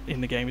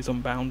the game is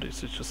unbound.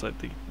 It's just like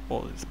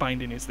its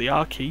binding is the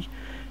R key,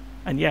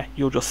 and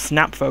you'll just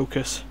snap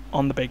focus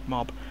on the big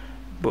mob.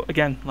 But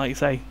again, like you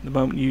say, the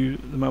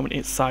moment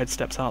it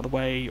sidesteps out of the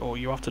way, or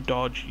you have to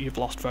dodge, you've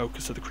lost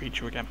focus of the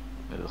creature again.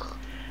 Ugh.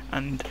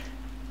 And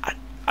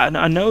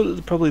I know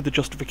that probably the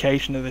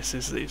justification of this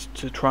is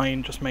to try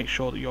and just make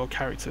sure that your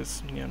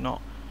character's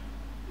not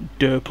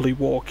derpily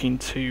walking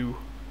to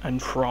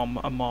and from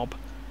a mob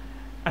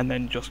and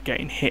then just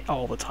getting hit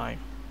all the time.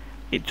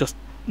 It just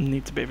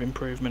needs a bit of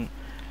improvement.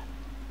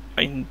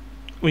 I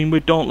mean,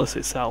 with Dauntless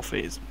itself,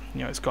 it's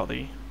got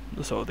the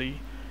sort of the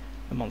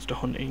monster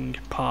hunting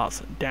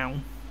parts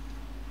down.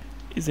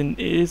 It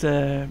is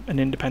an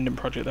independent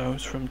project though.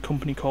 It's from a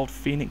company called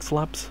Phoenix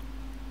Labs.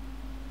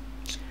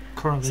 It's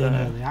currently in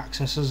early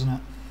access, isn't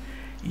it?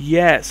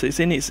 Yeah, so it's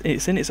in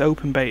its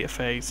open beta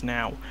phase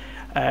now.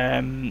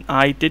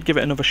 I did give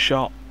it another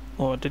shot,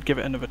 or I did give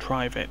it another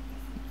try of it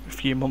a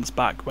few months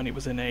back when it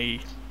was in a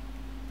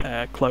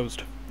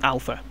closed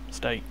alpha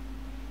state.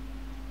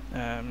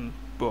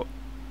 But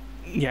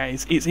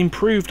it's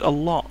improved a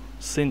lot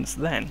since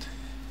then.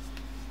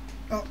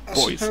 Well,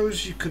 I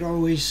suppose you could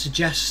always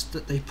suggest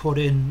that they put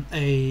in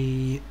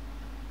a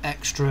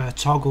extra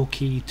toggle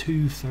key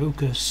to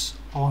focus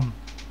on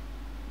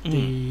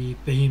the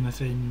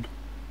behemoth in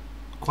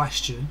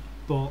question,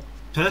 but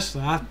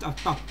personally I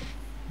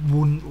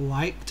wouldn't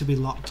like to be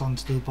locked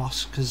onto the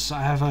boss, because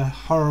I have a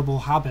horrible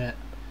habit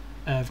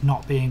of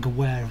not being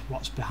aware of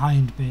what's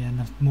behind me,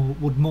 and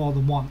would more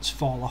than once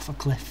fall off a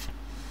cliff.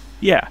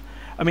 Yeah,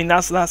 I mean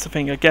that's the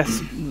thing. I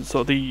guess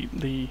sort of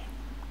the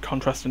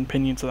contrasting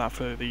opinion to that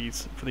for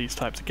these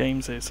types of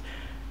games is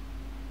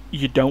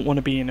you don't want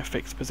to be in a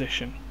fixed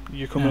position.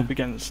 You're coming up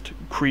against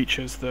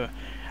creatures that,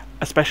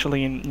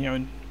 especially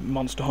in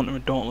Monster Hunter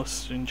and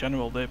Dauntless in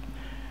general, they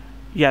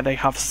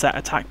have set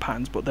attack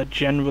patterns, but they're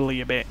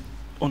generally a bit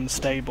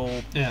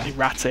unstable,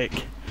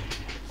 erratic.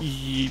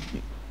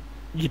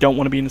 you don't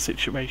want to be in a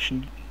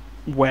situation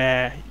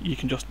where you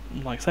can just,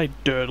 like I say,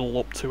 durdle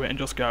up to it and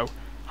just go,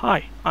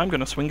 "Hi, I'm going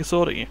to swing a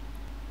sword at you."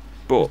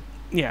 But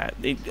yeah,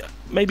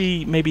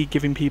 maybe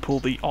giving people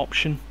the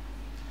option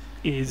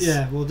is...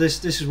 Yeah, well,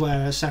 this is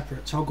where a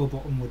separate toggle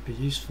button would be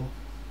useful.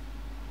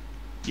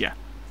 Yeah.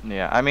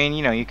 Yeah, I mean,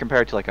 you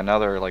compare it to like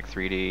another like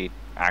 3D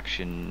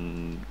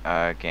action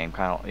game,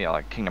 kind of,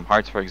 like Kingdom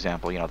Hearts, for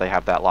example. They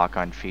have that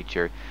lock-on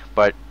feature,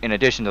 but in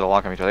addition to the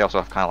lock-on feature, they also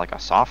have kind of like a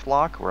soft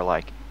lock, where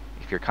like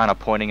if you're kind of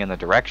pointing in the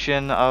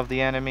direction of the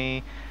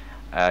enemy,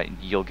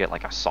 you'll get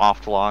like a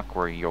soft lock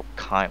where you'll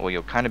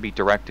kind of be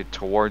directed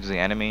towards the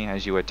enemy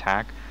as you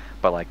attack.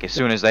 But like as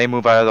soon as they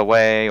move out of the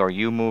way, or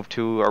you move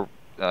too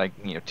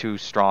too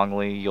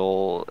strongly,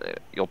 you'll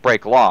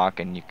break lock,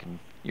 and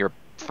you're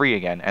free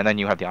again, and then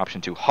you have the option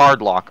to hard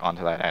lock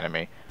onto that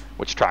enemy,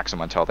 which tracks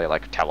them until they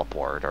like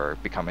teleport or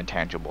become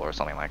intangible or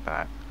something like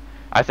that.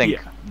 I think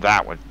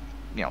that would,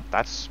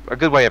 that's a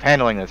good way of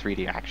handling the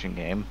 3D action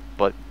game,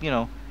 but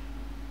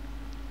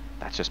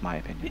that's just my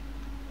opinion.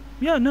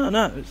 Yeah, no,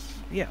 it's,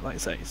 like I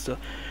say, it's the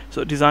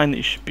sort of design that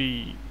you should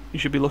be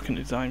looking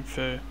to design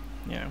for,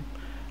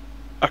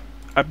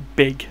 a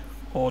big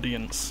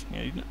audience.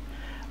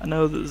 I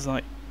know that there's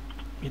like,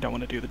 you don't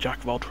want to do the jack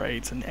of all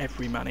trades and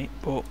every man it,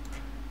 but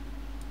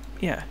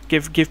yeah,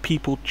 give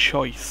people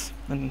choice,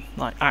 and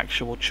like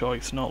actual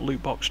choice, not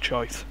loot box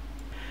choice.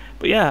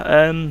 But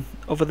yeah,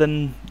 other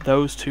than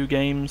those two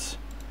games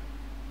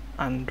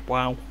and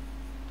WoW,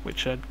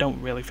 which I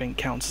don't really think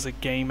counts as a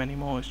game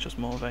anymore, it's just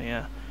more of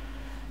a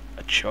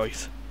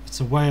choice.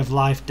 It's a way of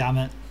life, damn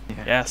it.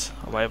 Yeah. Yes,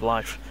 a way of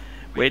life.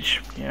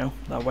 Which,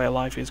 that way of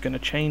life is going to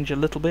change a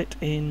little bit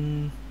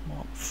in,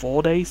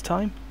 4 days'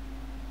 time?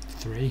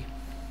 3.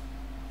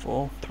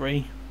 3.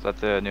 Is that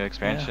the new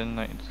expansion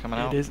that's coming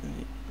out? It is.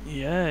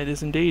 Yeah, it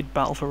is indeed.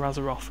 Battle for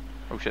Azeroth.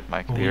 Oh shit,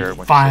 my computer.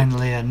 We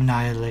finally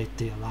annihilate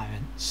the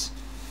Alliance.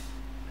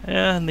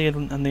 Yeah, and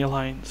the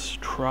Alliance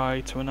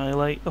try to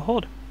annihilate the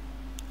Horde.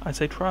 I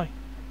say try.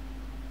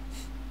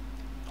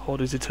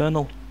 Horde is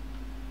eternal.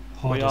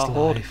 Horde We is are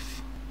Horde.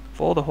 life.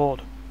 For the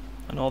Horde.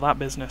 And all that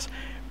business.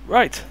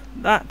 Right,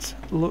 that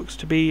looks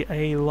to be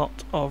a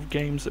lot of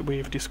games that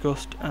we've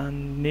discussed,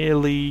 and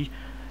nearly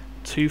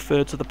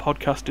 2/3 of the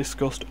podcast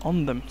discussed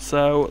on them.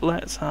 So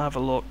let's have a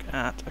look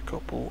at a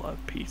couple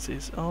of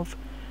pieces of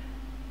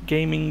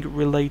gaming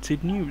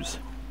related news.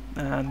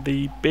 And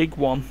the big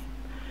one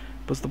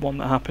was the one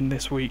that happened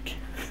this week.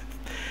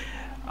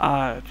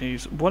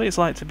 Geez, what it's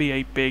like to be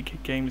a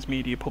big games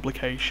media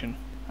publication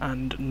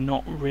and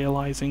not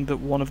realising that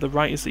one of the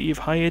writers that you've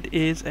hired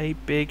is a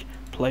big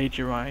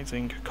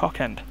plagiarising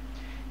cockend.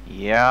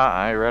 Yeah,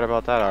 I read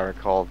about that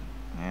article.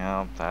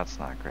 Yeah, that's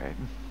not great.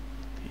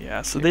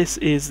 Yeah, so this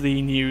is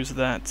the news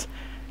that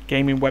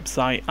gaming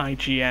website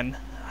IGN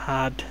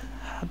had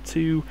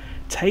to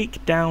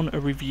take down a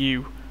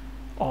review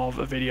of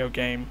a video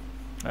game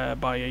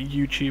by a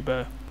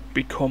YouTuber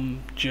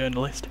become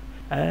journalist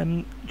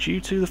due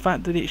to the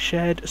fact that it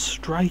shared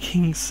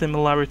striking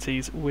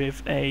similarities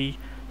with a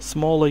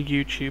smaller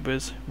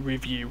YouTuber's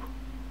review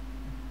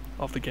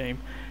of the game,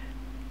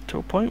 to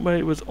a point where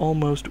it was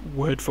almost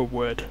word for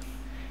word.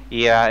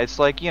 Yeah, it's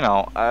like,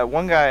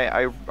 one guy,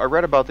 I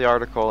read about the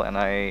article, and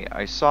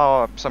I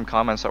saw some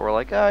comments that were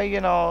like,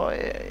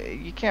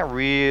 you can't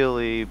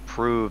really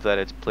prove that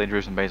it's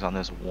plagiarism based on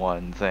this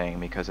one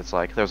thing, because it's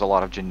like, there's a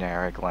lot of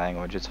generic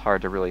language, it's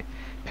hard to really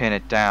pin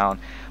it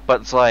down.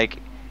 But it's like,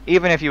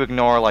 even if you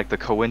ignore like the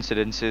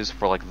coincidences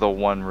for like the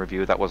one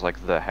review that was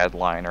like the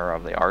headliner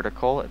of the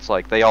article, it's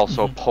like they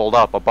also pulled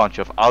up a bunch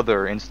of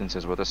other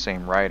instances where the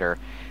same writer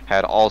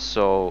had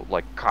also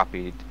like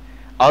copied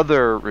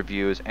other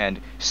reviews,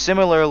 and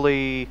similar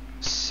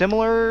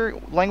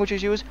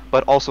languages used,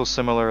 but also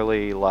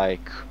similarly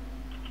like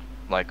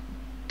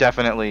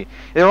definitely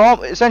they're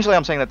all essentially,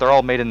 I'm saying that they're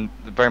all made in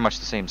very much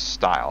the same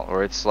style,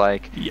 or it's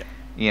like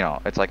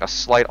it's like a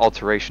slight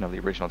alteration of the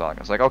original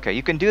document. It's like, okay,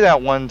 you can do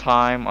that one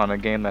time on a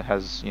game that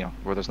has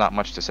where there's not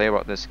much to say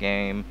about this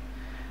game,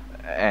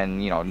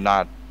 and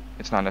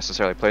it's not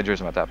necessarily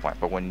plagiarism at that point.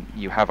 But when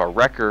you have a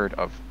record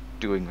of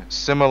doing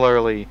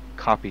similarly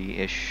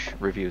copy-ish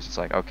reviews, it's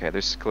like, okay,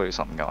 there's clearly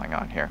something going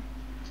on here.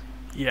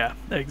 Yeah,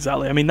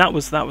 exactly. I mean, that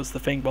was the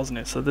thing, wasn't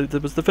it? So there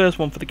was the first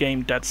one for the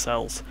game Dead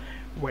Cells,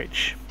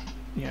 which,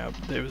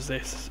 there was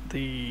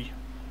the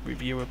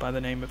reviewer by the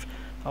name of,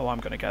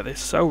 I'm going to get this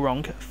so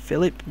wrong,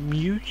 Philip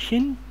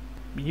Musin?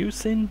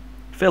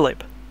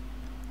 Philip.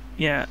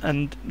 Yeah,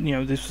 and,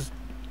 this was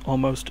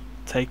almost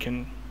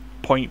taken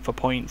point for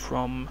point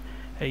from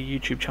a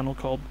YouTube channel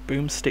called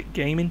Boomstick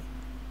Gaming.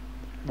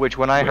 Which,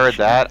 when I heard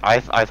that, I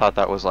thought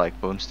that was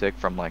like Boomstick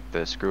from like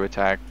the Screw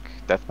Attack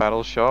Death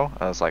Battles show.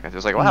 I was like,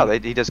 wow,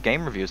 he does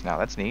game reviews now.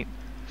 That's neat.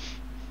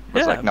 But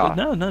Yeah, it's like,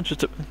 no,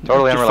 just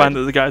totally unrelated. Find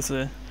that the guy's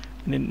a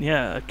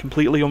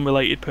completely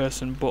unrelated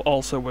person, but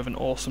also with an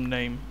awesome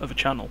name of a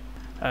channel.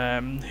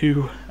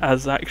 Who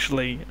has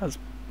actually,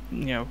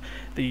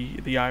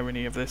 the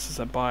irony of this is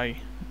that by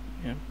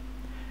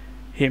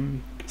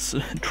him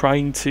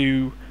trying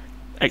to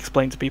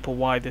explained to people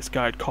why this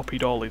guy had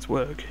copied all his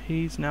work,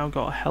 he's now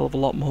got a hell of a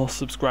lot more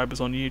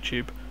subscribers on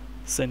YouTube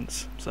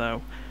since.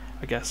 So,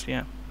 I guess,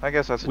 yeah. I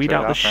guess that's a weed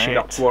out the trade-off,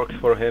 right? shit. That works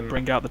for him.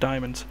 Bring out the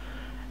diamonds.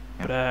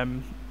 Yeah.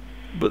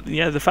 But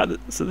yeah, the fact that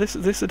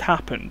this had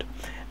happened,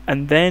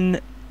 and then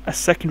a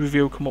second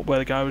review come up where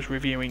the guy was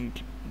reviewing,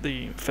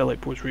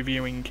 Philip was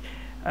reviewing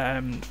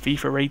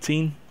FIFA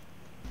 18,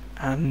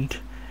 and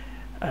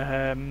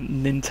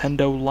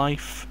Nintendo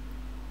Life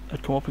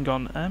had come up and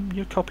gone,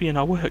 you're copying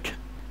our work.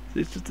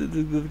 It's just,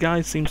 the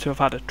guy seems to have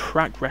had a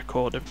track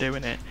record of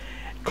doing it.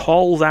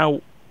 Calls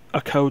out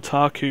a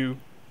Kotaku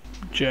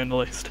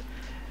journalist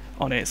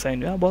on it,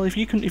 saying, well, if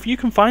you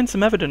can find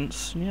some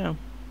evidence,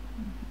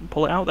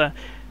 pull it out there.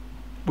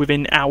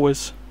 Within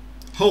hours.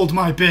 Hold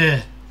my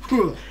beer.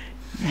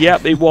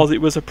 Yep, it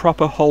was a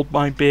proper hold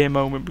my beer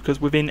moment,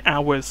 because within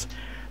hours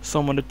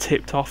someone had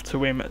tipped off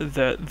to him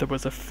that there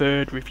was a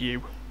third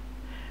review.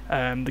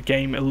 The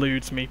game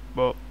eludes me,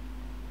 but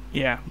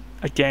yeah,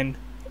 again,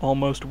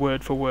 almost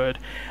word for word.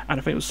 And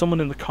I think it was someone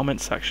in the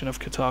comments section of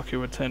Kotaku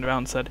who had turned around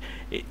and said,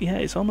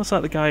 it's almost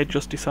like the guy had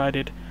just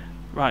decided,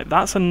 right,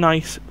 that's a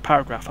nice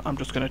paragraph, I'm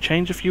just going to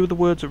change a few of the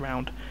words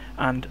around,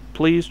 and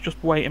please just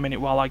wait a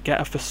minute while I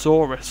get a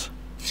thesaurus.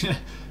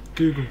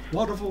 Google,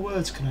 what other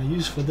words can I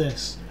use for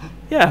this?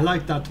 Yeah. I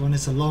like that when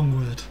it's a long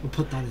word. We'll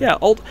put that in. Yeah,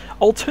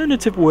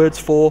 alternative words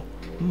for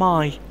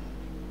my.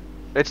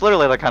 It's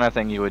literally the kind of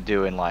thing you would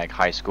do in like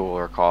high school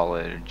or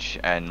college,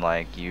 and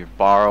like you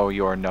borrow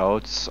your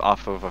notes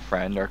off of a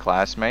friend or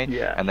classmate,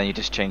 and then you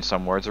just change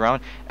some words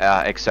around,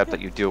 except that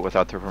you do it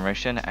without their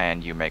permission,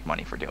 and you make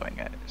money for doing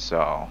it.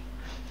 So,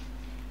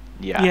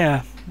 yeah.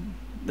 Yeah.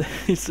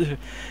 It's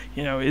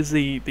is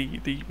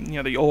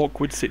the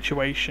awkward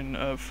situation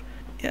of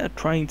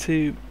trying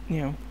to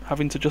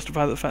having to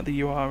justify the fact that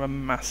you are a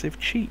massive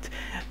cheat,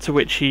 to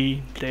which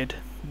he did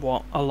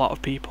what a lot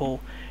of people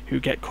who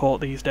get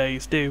caught these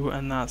days do,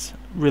 and that's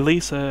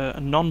release a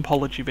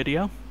non-apology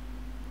video.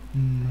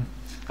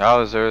 Oh,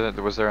 was there an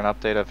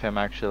update of him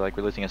actually like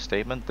releasing a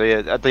statement?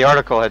 The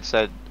article had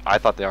said, I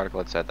thought the article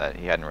had said that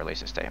he hadn't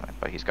released a statement,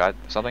 but he's got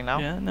something now.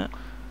 No,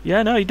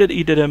 he did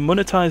a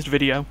monetized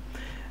video.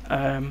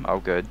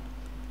 Oh, good.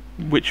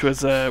 Which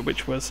was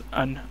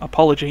an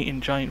apology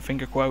in giant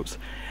finger quotes.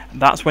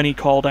 And that's when he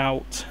called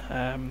out,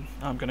 I'm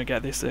going to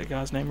get this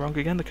guy's name wrong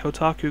again, the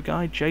Kotaku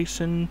guy,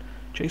 Jason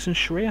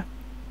Schreier,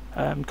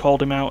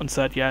 called him out and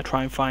said,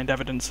 try and find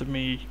evidence of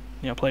me,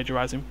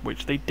 plagiarizing,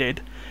 which they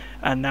did,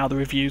 and now the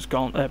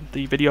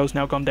video's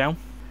now gone down.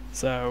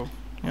 So,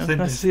 nice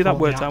to see that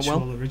worked out well.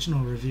 The actual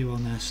original review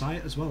on their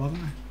site as well,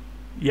 haven't they?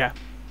 Yeah,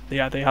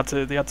 they had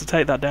to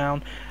take that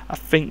down. I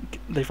think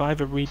they've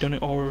either redone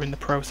it or are in the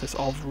process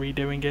of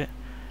redoing it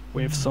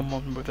with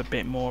someone with a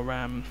bit more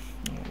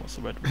what's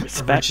the word?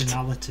 Respect.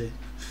 Originality.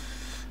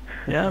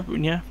 Yeah,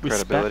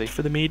 respect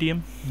for the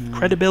medium. Yeah.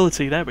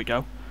 Credibility. There we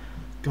go.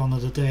 Gone are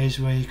the days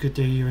where you could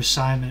do your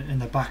assignment in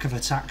the back of a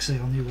taxi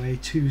on your way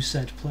to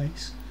said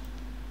place.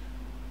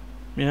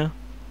 Yeah.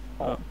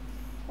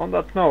 On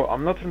that note,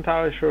 I'm not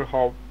entirely sure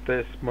how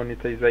this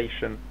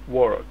monetization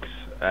works,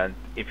 and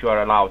if you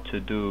are allowed to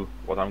do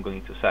what I'm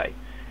going to say.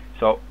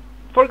 So,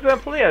 for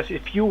example, yes,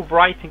 if you're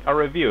writing a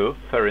review,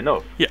 fair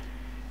enough. Yeah.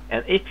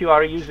 And if you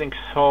are using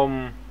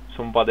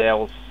somebody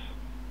else's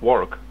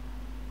work,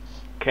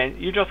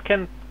 you just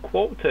can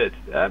quote it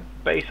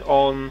based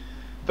on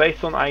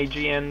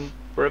IGN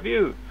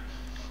review.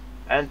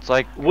 And it's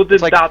like,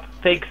 that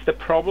fix the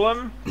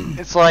problem?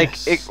 It's like,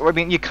 yes.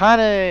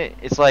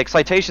 it's like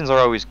citations are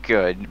always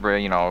good,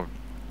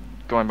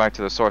 going back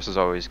to the source is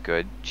always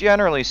good.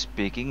 Generally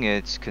speaking,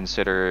 it's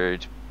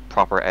considered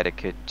proper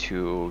etiquette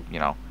to,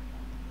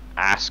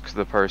 ask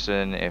the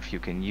person if you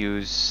can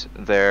use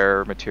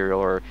their material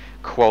or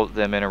quote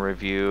them in a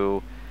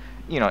review.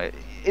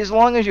 As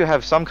long as you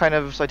have some kind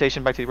of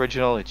citation back to the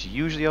original, it's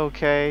usually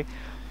okay.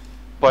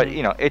 But,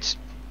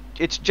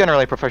 it's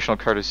generally professional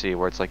courtesy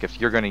where it's like, if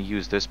you're going to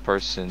use this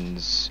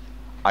person's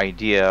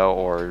idea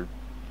or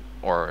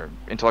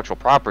intellectual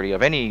property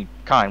of any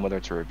kind, whether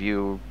it's a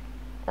review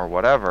or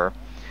whatever,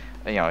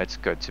 it's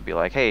good to be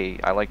like, hey,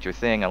 I liked your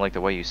thing, I like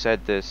the way you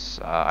said this,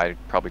 I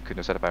probably couldn't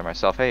have said it by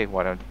myself, hey,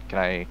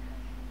 can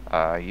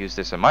I use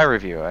this in my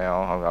review?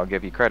 I'll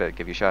give you credit,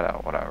 give you shout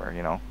out, whatever,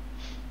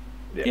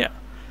 Yeah.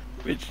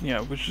 Which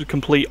is a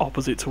complete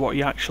opposite to what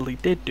he actually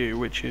did do,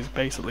 which is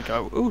basically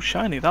go, oh,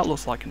 shiny, that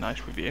looks like a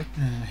nice review.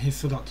 He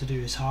forgot to do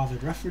his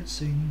Harvard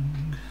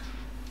referencing.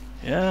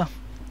 Yeah,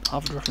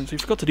 Harvard referencing. He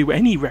forgot to do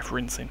any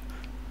referencing.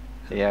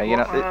 Yeah,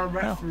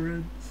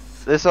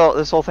 reference. This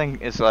whole thing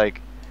is like,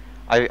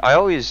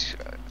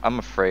 I'm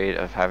afraid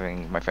of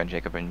having my friend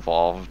Jacob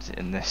involved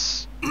in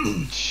this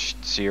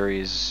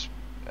series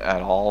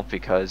at all,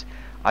 because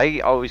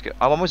I'm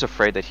always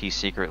afraid that he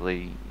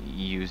secretly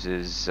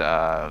uses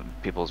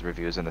people's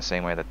reviews in the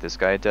same way that this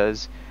guy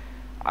does.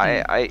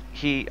 I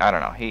don't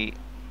know.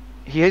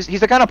 He's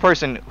the kind of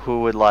person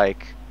who would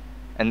like,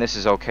 and this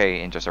is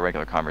okay in just a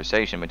regular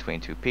conversation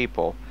between two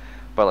people,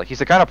 but like he's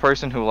the kind of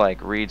person who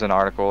like reads an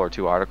article or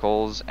two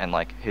articles and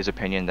like his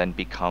opinion then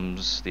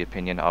becomes the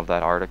opinion of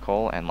that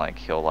article, and like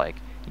he'll like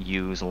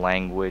use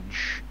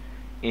language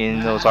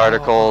in those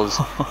articles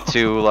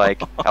to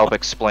like help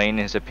explain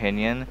his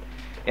opinion.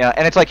 Yeah,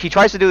 and it's like he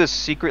tries to do this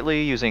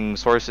secretly using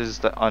sources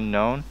that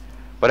unknown.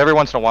 But every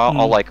once in a while,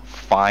 I'll like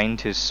find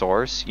his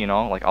source, you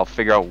know, like I'll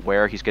figure out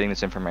where he's getting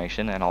this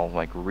information, and I'll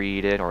like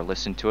read it or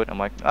listen to it. I'm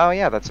like, oh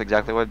yeah, that's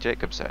exactly what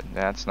Jacob said.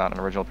 That's not an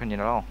original opinion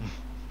at all.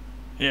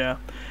 Yeah,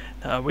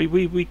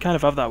 we kind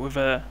of have that with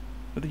the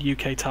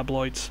UK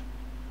tabloids,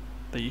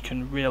 that you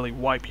can really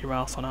wipe your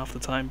ass on half the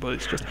time. But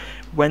it's just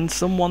when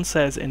someone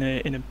says in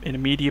a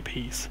media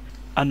piece,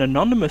 an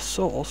anonymous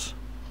source,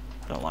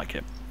 I don't like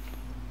it.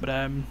 But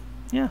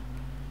yeah,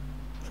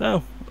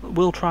 so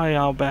we'll try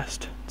our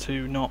best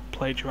to not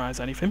plagiarize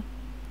anything.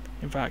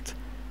 In fact,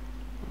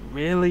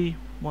 really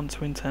want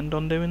to intend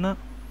on doing that.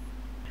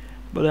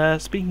 But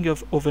speaking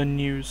of other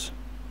news,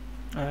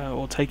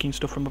 or taking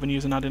stuff from other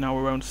news and adding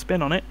our own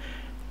spin on it,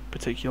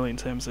 particularly in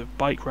terms of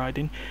bike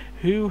riding,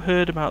 who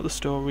heard about the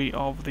story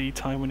of the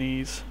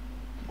Taiwanese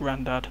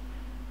granddad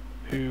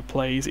who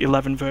plays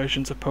 11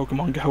 versions of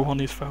Pokemon Go on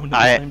his phone at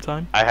the same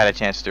time? I had a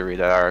chance to read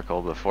that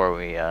article before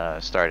we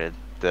started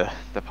the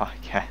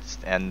podcast,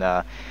 and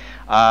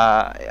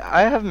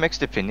I have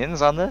mixed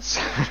opinions on this.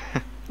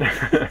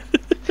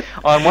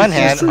 On one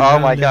hand, oh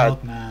my god.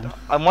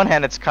 On one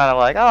hand, it's kind of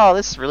like, oh,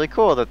 this is really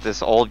cool that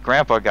this old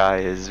grandpa guy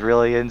is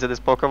really into this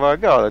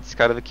Pokemon Go. That's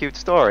kind of a cute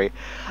story.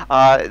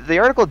 The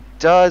article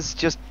does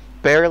just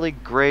barely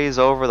graze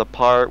over the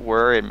part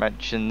where it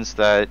mentions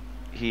that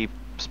he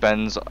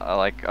spends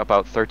like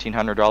about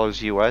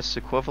 $1,300 US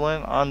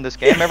equivalent on this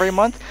game every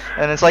month,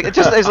 and it's like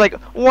it's like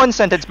one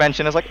sentence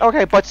mention is like,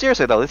 okay, but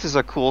seriously though, this is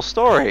a cool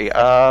story.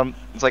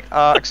 It's like,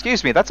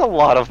 excuse me, that's a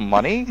lot of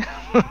money.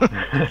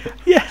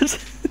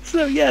 Yes.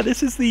 So yeah,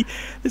 this is a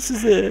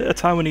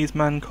Taiwanese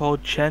man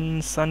called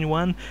Chen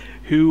Sanyuan,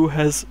 who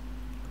has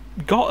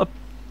got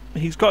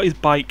his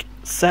bike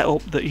set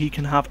up that he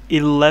can have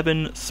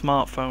 11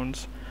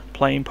 smartphones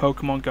playing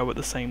Pokemon Go at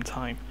the same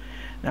time.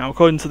 Now,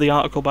 according to the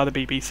article by the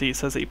BBC, it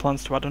says that he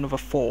plans to add another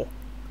 4.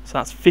 So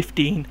that's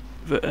 15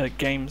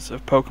 games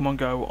of Pokemon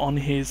Go on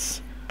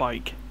his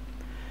bike.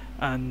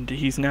 And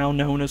he's now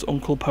known as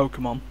Uncle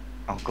Pokemon.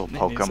 Uncle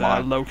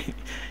Pokemon.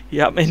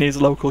 In his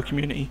local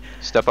community.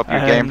 Step up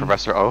your game,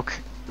 Professor Oak.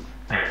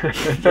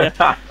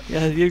 yeah,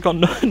 you got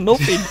nothing.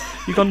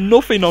 You got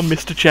nothing on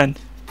Mr. Chen.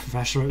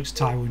 Professor Oak's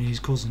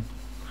Taiwanese cousin.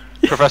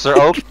 Professor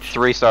Oak,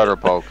 3-starter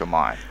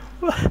Pokemon.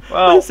 Well,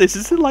 what is this?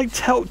 Is it like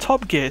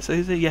Top Gear? So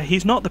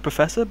he's not the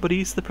professor, but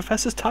he's the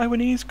professor's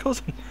Taiwanese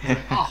cousin.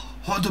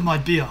 Hold my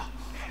beer.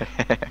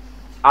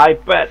 I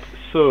bet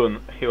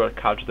soon he will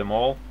catch them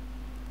all.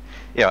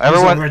 Yeah,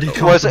 everyone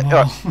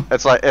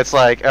it's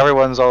like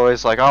everyone's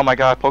always like, oh my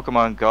god,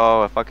 Pokemon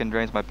Go, it fucking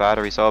drains my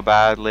battery so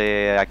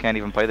badly, I can't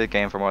even play the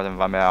game for more than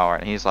 1 hour.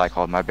 And he's like,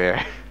 hold my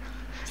beer.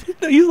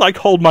 He's like,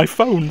 hold my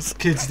phones.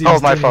 Kids these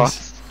hold my days,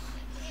 phones.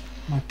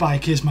 My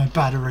bike is my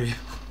battery.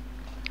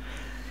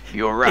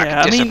 Your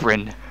rack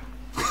discipline.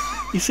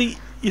 You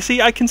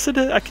see, I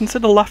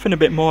consider laughing a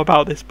bit more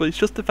about this, but it's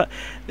just the fact.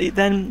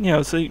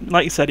 Then so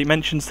like you said, it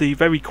mentions the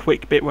very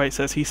quick bit where it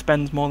says he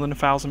spends more than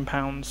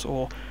 £1,000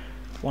 or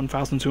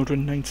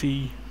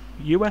 $1,290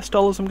 US,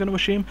 I'm going to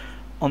assume,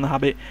 on the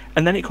habit,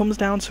 and then it comes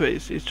down to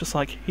it. It's just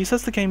like he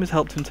says the game has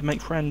helped him to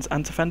make friends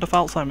and to fend off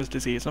Alzheimer's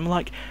disease. And I'm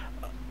like,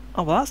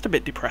 oh well, that's a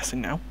bit depressing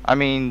now. I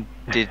mean,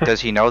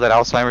 does he know that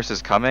Alzheimer's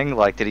is coming?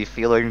 Like, did he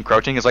feel it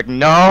encroaching? He's like,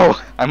 no,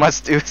 I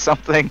must do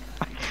something.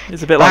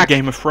 It's a bit like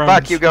Game of Thrones.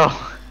 Back you go.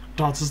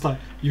 Doctor's like,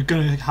 you're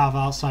gonna have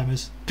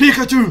Alzheimer's.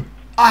 Pikachu,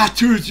 I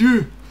choose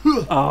you.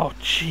 Oh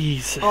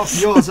Jesus!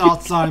 Off yours,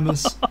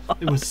 Alzheimer's.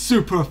 It was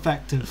super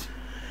effective.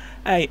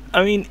 Hey,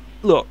 I mean,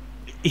 look,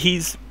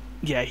 he's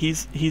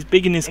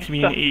big in his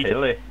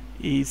community.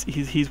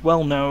 He's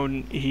well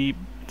known. He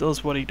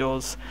does what he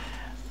does.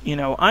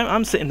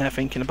 I'm sitting there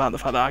thinking about the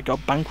fact that I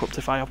got bankrupt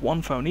if I have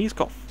one phone. He's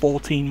got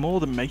 14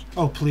 more than me.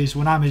 Oh please,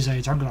 when I'm his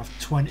age, I'm gonna have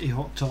 20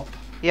 hooked up.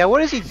 Yeah,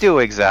 what does he do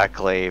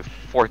exactly?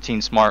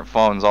 14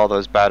 smartphones, all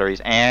those batteries,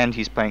 and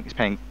he's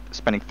spending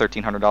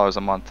 $1,300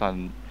 a month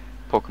on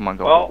Pokemon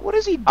Go. Well, what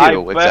does he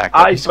do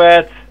exactly?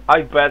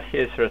 I bet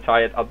he's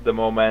retired at the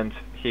moment.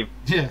 In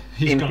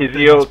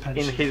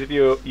his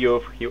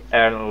view, he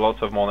earned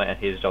lots of money and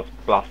he's just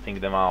blasting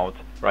them out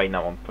right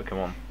now on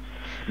Pokemon.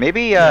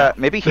 Maybe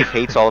he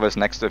hates all of his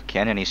next of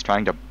kin and he's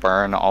trying to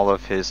burn all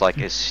of his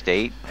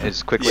estate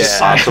as quickly as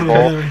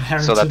possible,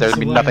 so that there'd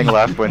be nothing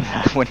left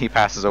when he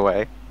passes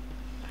away.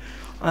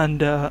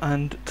 And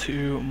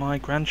to my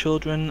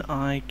grandchildren,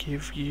 I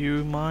give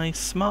you my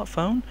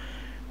smartphone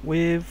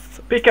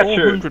with Pikachu.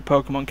 400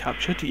 Pokemon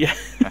captured. Yeah.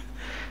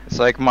 It's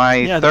like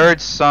my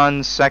third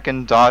son's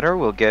second daughter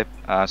will get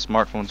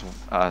smartphones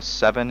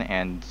 7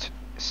 and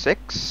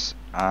 6.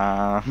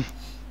 Yeah,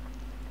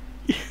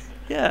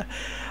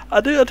 I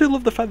do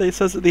love the fact that it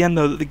says at the end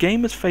though that the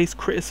game has faced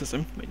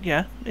criticism.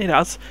 Yeah, it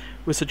has,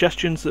 with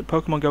suggestions that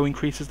Pokemon Go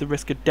increases the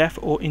risk of death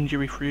or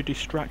injury through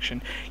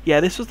distraction.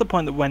 Yeah, this was the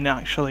point that when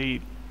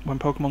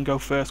Pokemon Go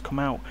first come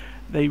out,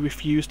 they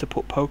refused to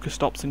put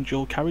Pokestops in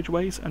dual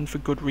carriageways, and for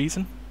good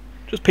reason.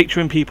 Just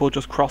picturing people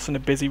just crossing a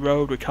busy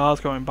road with cars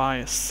going by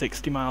at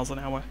 60 miles an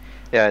hour.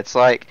 Yeah, it's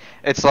like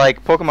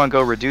Pokemon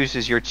Go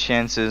reduces your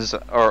chances,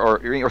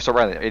 or so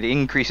rather, it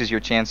increases your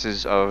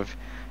chances of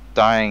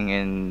dying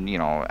in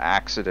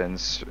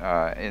accidents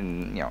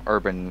in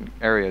urban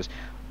areas,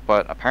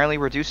 but apparently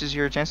reduces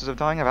your chances of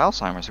dying of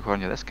Alzheimer's,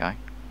 according to this guy.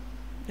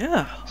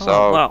 Yeah.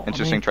 So well,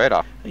 interesting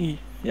trade-off.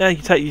 Yeah,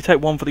 you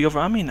take one for the other.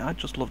 I mean, I'd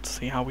just love to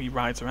see how he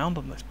rides around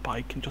on this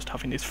bike and just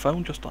having his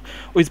phone or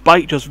his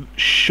bike just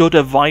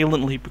shudder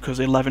violently because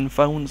 11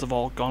 phones have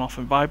all gone off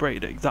and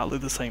vibrated at exactly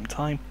the same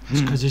time. It's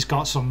because he's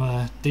got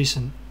some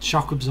decent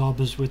shock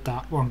absorbers with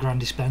that $1,000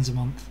 he spends a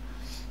month.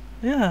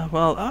 Yeah,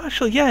 well,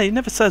 actually, yeah, he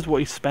never says what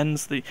he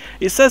spends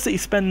It says that he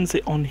spends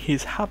it on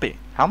his habit.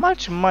 How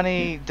much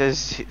money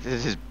does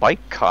his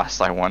bike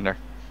cost, I wonder?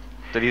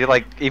 Did he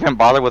even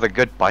bother with a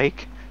good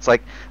bike? It's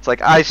like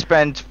I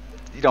spent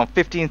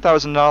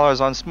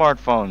 $15,000 on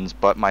smartphones,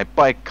 but my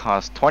bike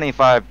cost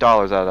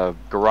 $25 at a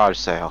garage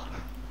sale.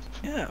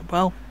 Yeah,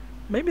 well,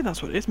 maybe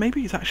that's what it is.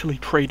 Maybe he's actually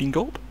trading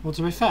up. Well,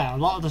 to be fair, a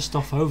lot of the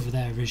stuff over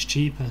there is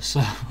cheaper,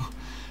 so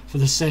for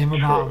the same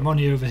amount of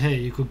money over here,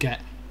 you could get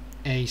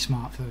a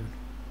smartphone.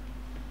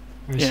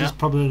 Whereas he's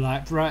probably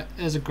like, right,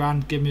 here's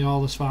 $1,000, give me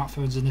all the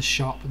smartphones in this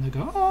shop, and they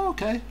go, oh,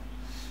 okay,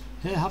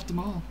 here, have them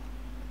all.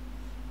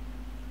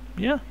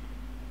 Yeah.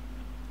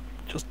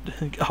 Just,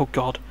 oh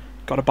god,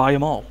 gotta buy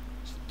them all.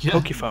 Yeah.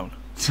 Pokephone.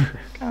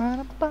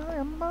 Gotta buy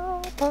 'em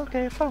all,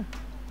 Pokephone.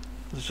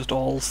 There's just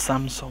all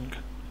Samsung,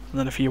 and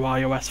then a few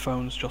iOS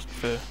phones just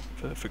for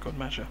good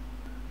measure.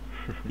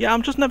 Yeah,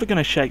 I'm just never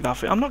gonna shake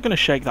that. I'm not gonna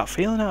shake that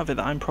feeling out of it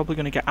that I'm probably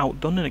gonna get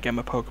outdone in a game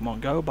of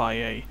Pokemon Go by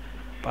a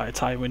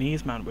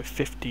Taiwanese man with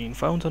 15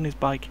 phones on his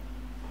bike.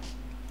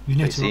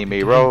 They see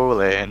me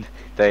rolling,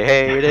 they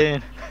hate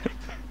it.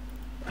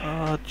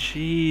 Oh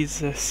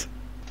Jesus!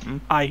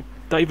 I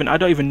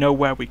don't even know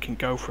where we can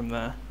go from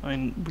there. I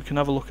mean, we can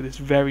have a look at this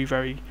very,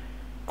 very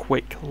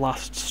quick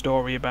last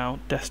story about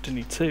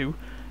Destiny 2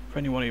 for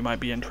anyone who might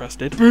be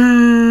interested.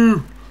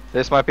 Boo!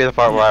 This might be the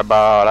part where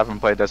I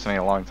haven't played Destiny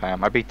in a long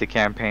time. I beat the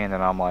campaign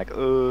and I'm like,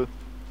 I'm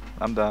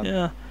done.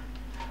 Yeah,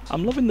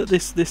 I'm loving that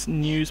this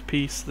news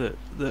piece that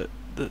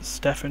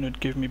Stefan had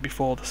given me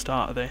before the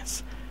start of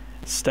this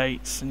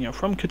states,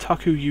 from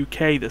Kotaku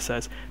UK, that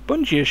says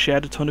Bungie has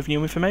shared a ton of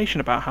new information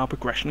about how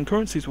progression and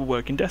currencies will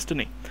work in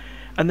Destiny.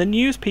 And the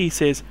news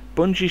piece is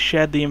Bungie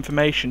shared the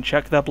information.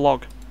 Check their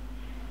blog.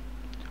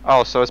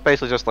 Oh, so it's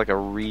basically just like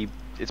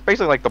it's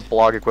basically like the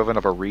blog equivalent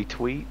of a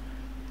retweet.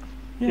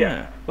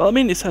 Yeah. Well, I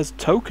mean, it says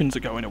tokens are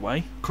going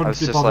away. Couldn't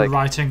be bothered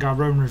writing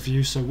our own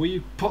review, so we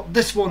put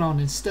this one on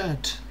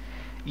instead.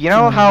 You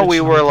know how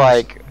we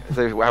were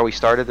how we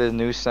started the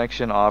news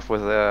section off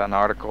with an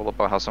article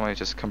about how somebody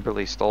just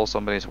completely stole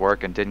somebody's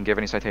work and didn't give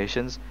any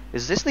citations?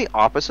 Is this the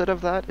opposite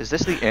of that? Is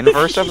this the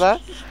inverse of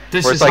that?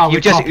 This where is how we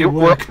copy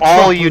work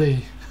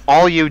properly.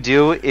 All you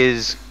do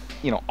is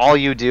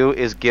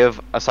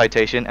give a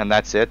citation and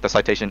that's it. The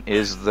citation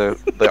is the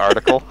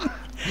article.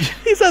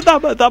 He said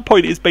that at that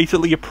point it's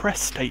basically a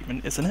press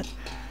statement, isn't it?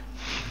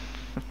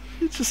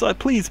 It's just like,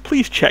 please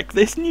check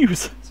this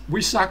news.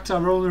 We sacked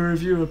our only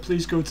reviewer,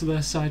 please go to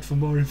their site for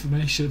more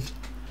information.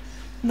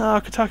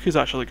 No, Kotaku's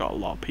actually got a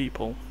lot of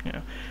people,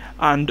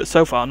 and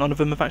so far none of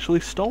them have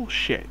actually stole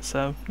shit,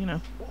 so,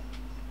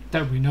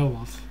 That we know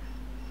of.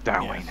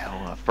 That we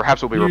know of.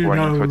 Perhaps we'll be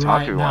reporting on Kotaku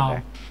right one now,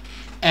 day.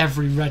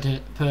 Every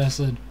Reddit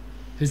person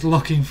is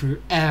looking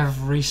through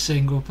every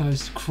single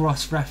post,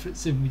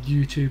 cross-referencing with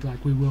YouTube,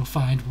 like, we will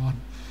find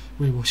one,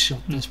 we will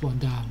shut this one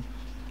down.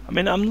 I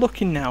mean, I'm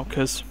looking now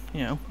because,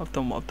 I've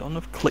done what I've done,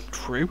 I've clicked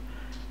through.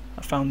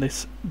 I found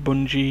this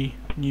Bungie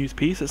news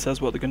piece that says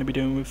what they're going to be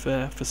doing with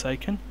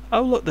Forsaken.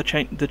 Oh look,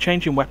 they're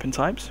changing weapon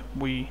types.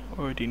 We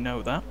already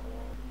know that.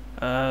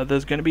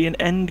 There's going to be an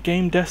end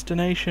game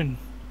destination.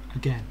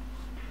 Again.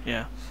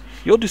 Yeah.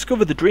 You'll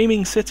discover the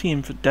dreaming city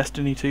in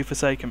Destiny 2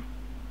 Forsaken.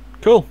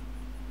 Cool.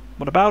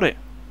 What about it?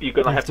 You're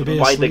gonna have to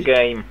buy the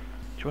game.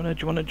 Do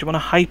you wanna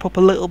hype up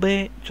a little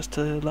bit just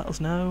to let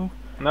us know?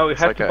 No, you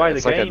have to buy the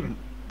game.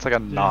 It's like a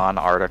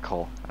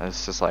non-article.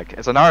 It's just like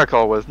it's an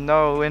article with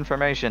no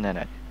information in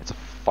it. It's a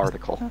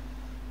farticle.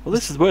 Well,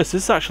 this is worse.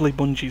 This is actually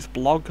Bungie's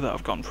blog that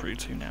I've gone through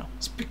to now.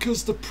 It's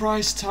because the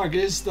price tag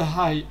is the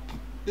hype.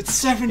 It's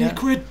 70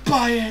 quid.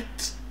 Buy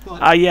it.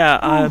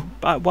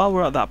 While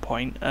we're at that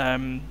point,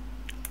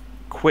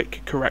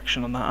 quick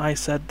correction on that. I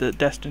said that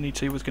Destiny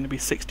 2 was going to be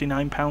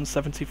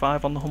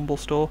 £69.75 on the Humble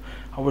Store.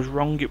 I was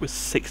wrong. It was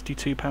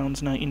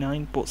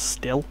 £62.99, but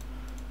still.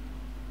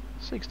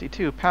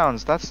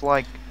 £62. That's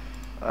like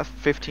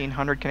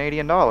 1,500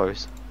 Canadian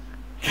dollars.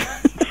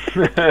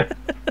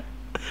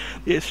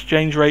 The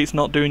exchange rate's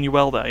not doing you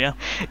well there, yeah?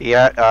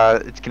 Yeah,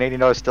 it's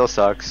Canadian dollar still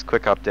sucks.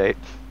 Quick update.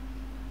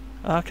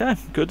 Okay,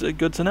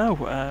 good to know.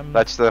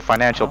 That's the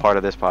financial part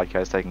of this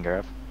podcast taken care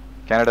of.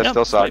 Canada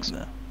still sucks.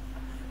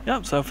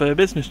 Yep, so for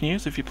business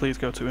news, if you please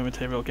go to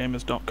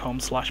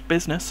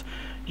immaterialgamers.com/business,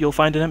 you'll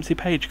find an empty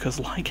page, because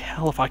like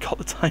hell have I got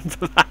the time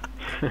for that.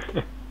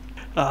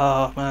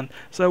 Oh man.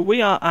 So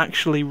we are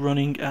actually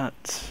running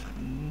at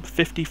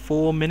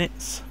 54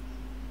 minutes.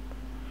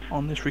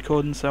 on this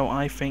recording, so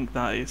I think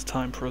that it's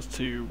time for us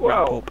to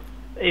wrap Well, up.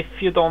 if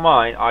you don't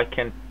mind, I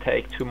can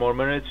take 2 more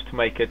minutes to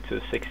make it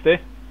to 60.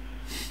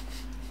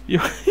 You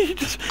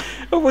just,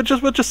 we'll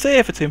just say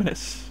it for 2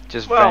 minutes.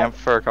 Just Well, vamp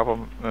for a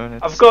couple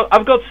minutes.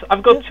 I've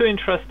got 2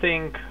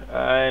 interesting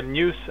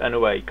news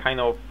anyway, kind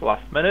of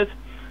last minute.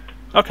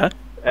 Okay.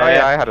 Oh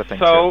yeah, I had a thing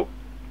So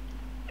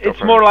too.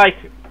 it's more like,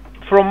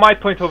 from my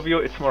point of view,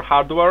 it's more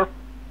hardware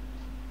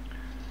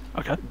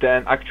Okay.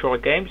 than actual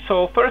game.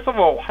 So first of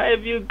all,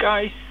 have you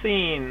guys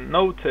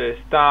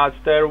noticed that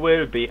there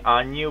will be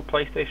a new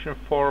PlayStation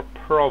 4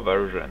 Pro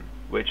version,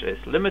 which is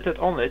limited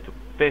only to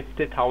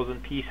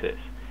 50,000 pieces?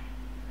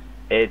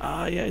 It's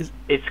Yeah.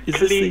 it's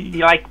is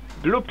like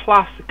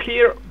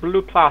clear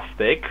blue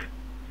plastic,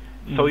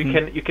 so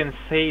Mhm. you can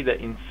see the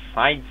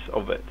insides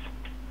of it.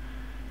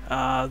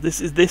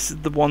 This is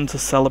the one to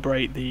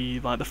celebrate the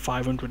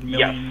 500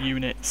 million Yes.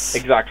 units.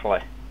 Exactly.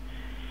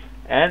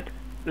 And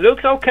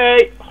looks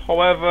okay,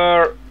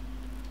 however,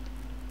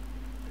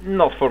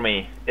 not for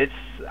me.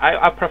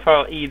 I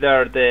prefer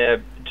either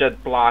the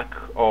jet black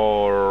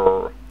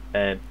or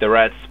the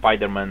red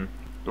Spider-Man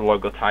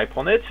logo type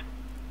on it.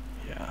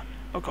 Yeah.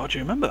 Oh god, do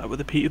you remember that with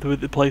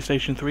the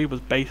PlayStation 3 was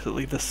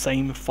basically the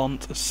same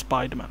font as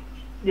Spider-Man?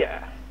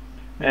 Yeah.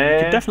 You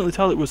could definitely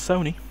tell it was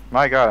Sony.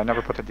 My god, I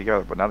never put it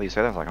together, but now that you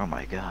say that, I was like, oh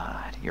my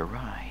god, you're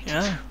right.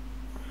 Yeah.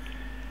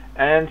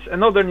 And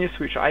another news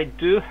which I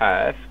do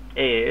have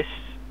is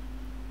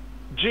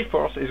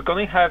GeForce is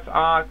going to have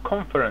a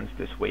conference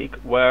this week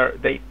where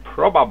they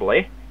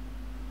probably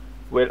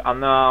will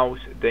announce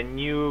the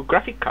new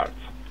graphic cards.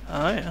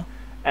 Oh yeah.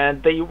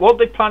 And what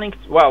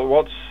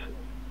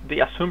the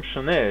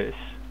assumption is,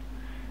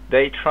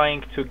 they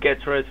trying to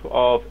get rid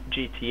of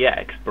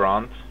GTX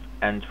brand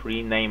and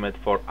rename it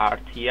for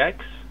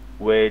RTX,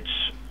 which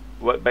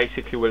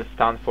basically will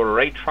stand for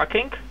ray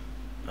tracking.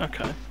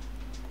 Okay.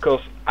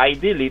 Because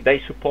ideally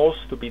they're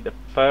supposed to be the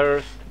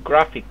first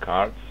graphic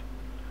cards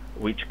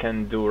which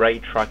can do ray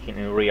tracking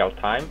in real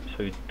time,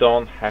 so you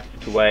don't have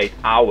to wait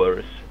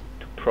hours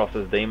to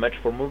process the image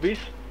for movies.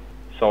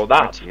 So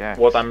that's RTX.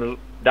 what I'm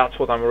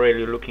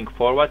really looking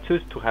forward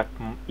to have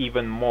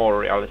even more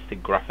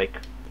realistic graphic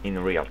in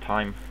real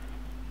time.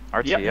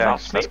 RTX, Yeah,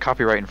 that's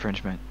copyright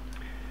infringement.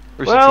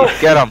 Well-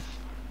 Get him.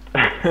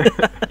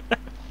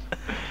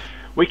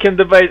 We can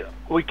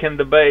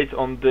debate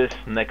on this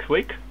next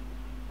week.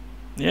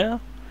 Yeah.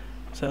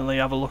 Certainly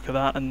have a look at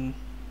that and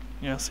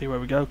see where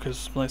we go.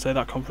 Because like I say,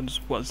 that conference,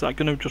 is that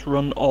going to just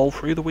run all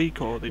through the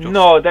week, or they just?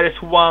 No, there is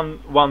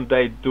one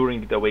day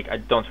during the week. I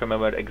don't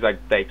remember the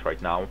exact date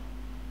right now.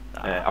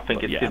 I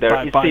think it's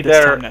either by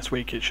this time next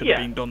week it should have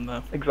been done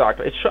though.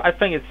 Exactly. I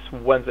think it's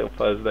Wednesday or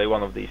Thursday,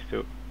 one of these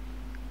two.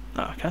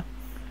 Oh, okay.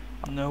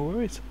 No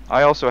worries.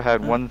 I also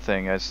had one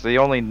thing. It's the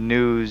only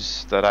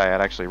news that I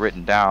had actually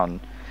written down.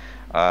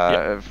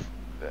 I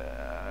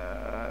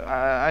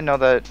know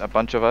that a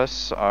bunch of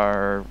us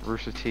are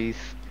Rooster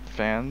Teeth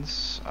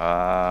fans.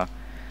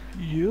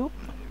 Yep.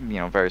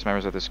 Various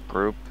members of this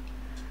group.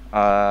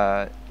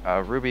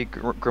 Ruby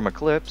Grim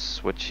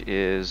Eclipse, which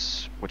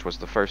was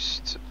the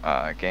first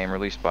game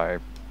released by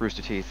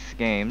Rooster Teeth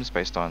Games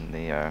based on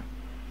the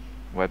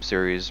web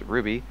series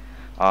Ruby,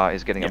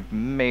 is getting a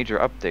major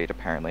update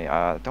apparently.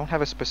 Don't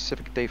have a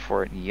specific date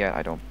for it yet,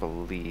 I don't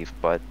believe,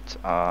 but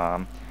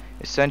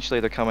essentially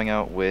they're coming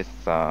out with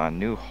a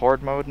new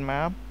Horde mode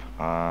map.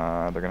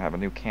 They're gonna have a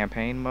new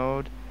campaign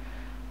mode,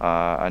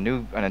 an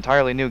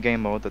entirely new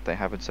game mode that they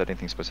haven't said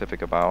anything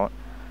specific about,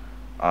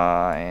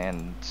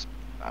 and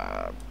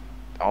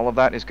all of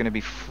that is going to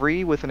be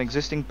free with an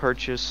existing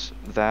purchase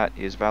that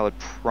is valid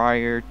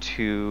prior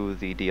to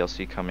the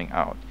DLC coming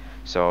out.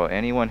 So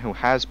anyone who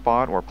has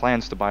bought or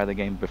plans to buy the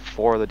game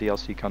before the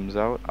DLC comes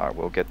out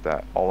will get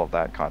all of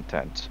that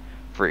content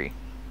free.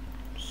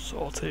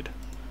 Sorted.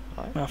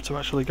 I have to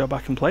actually go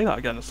back and play that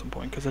again at some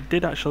point, because I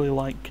did actually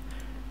like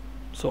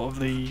sort of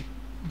the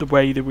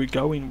way they were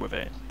going with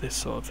it. This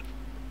sort of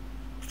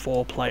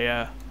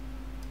 4-player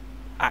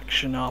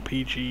action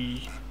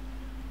RPG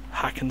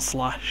hack and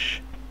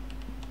slash.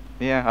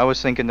 Yeah, I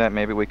was thinking that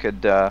maybe we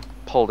could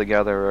pull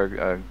together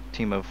a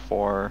team of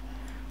 4,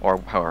 or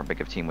however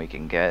big of a team we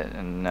can get,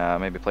 and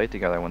maybe play it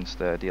together once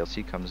the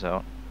DLC comes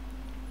out.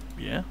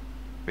 Yeah.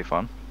 Be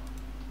fun.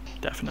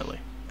 Definitely.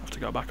 Have to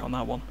go back on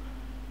that one.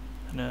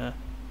 And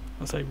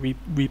I'll say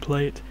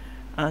replay it.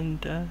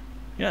 And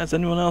has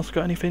anyone else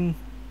got anything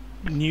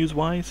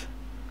news-wise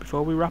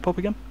before we wrap up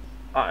again?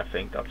 I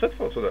think that's it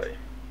for today.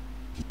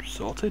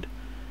 Sorted.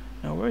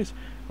 No worries.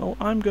 Well,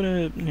 I'm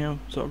gonna,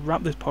 sort of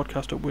wrap this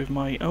podcast up with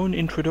my own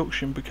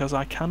introduction, because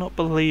I cannot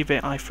believe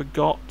it, I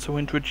forgot to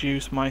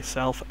introduce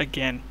myself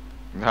again.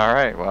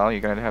 Alright, well,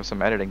 you're going to have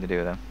some editing to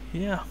do then.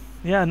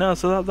 Yeah, no,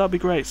 so that'd be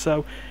great.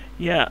 So,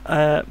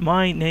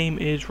 my name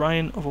is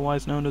Ryan,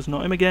 otherwise known as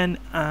Notimagain,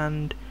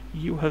 and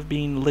you have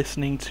been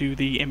listening to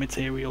the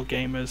Immaterial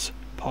Gamers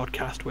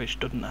podcast, which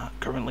doesn't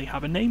currently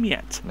have a name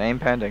yet. Name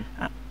pending.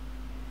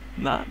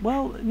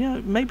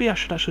 Maybe I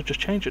should actually just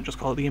change it, just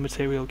call it the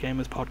Immaterial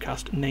Gamers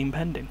podcast, name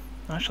pending.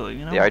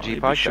 Actually, the IG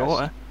it'd podcast. be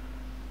shorter.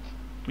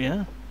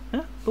 Yeah,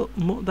 Yeah, but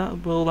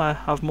that will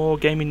have more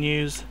gaming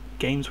news,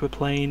 games we're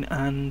playing,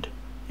 and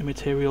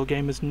Immaterial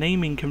Gamers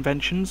naming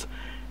conventions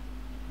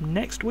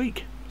next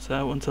week.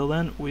 So until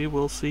then, we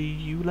will see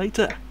you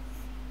later.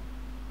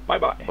 Bye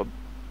bye.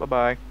 Bye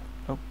bye.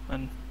 Oh,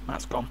 and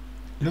Matt's gone.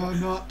 No, I'm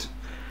not.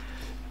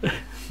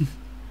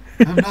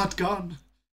 I'm not gone.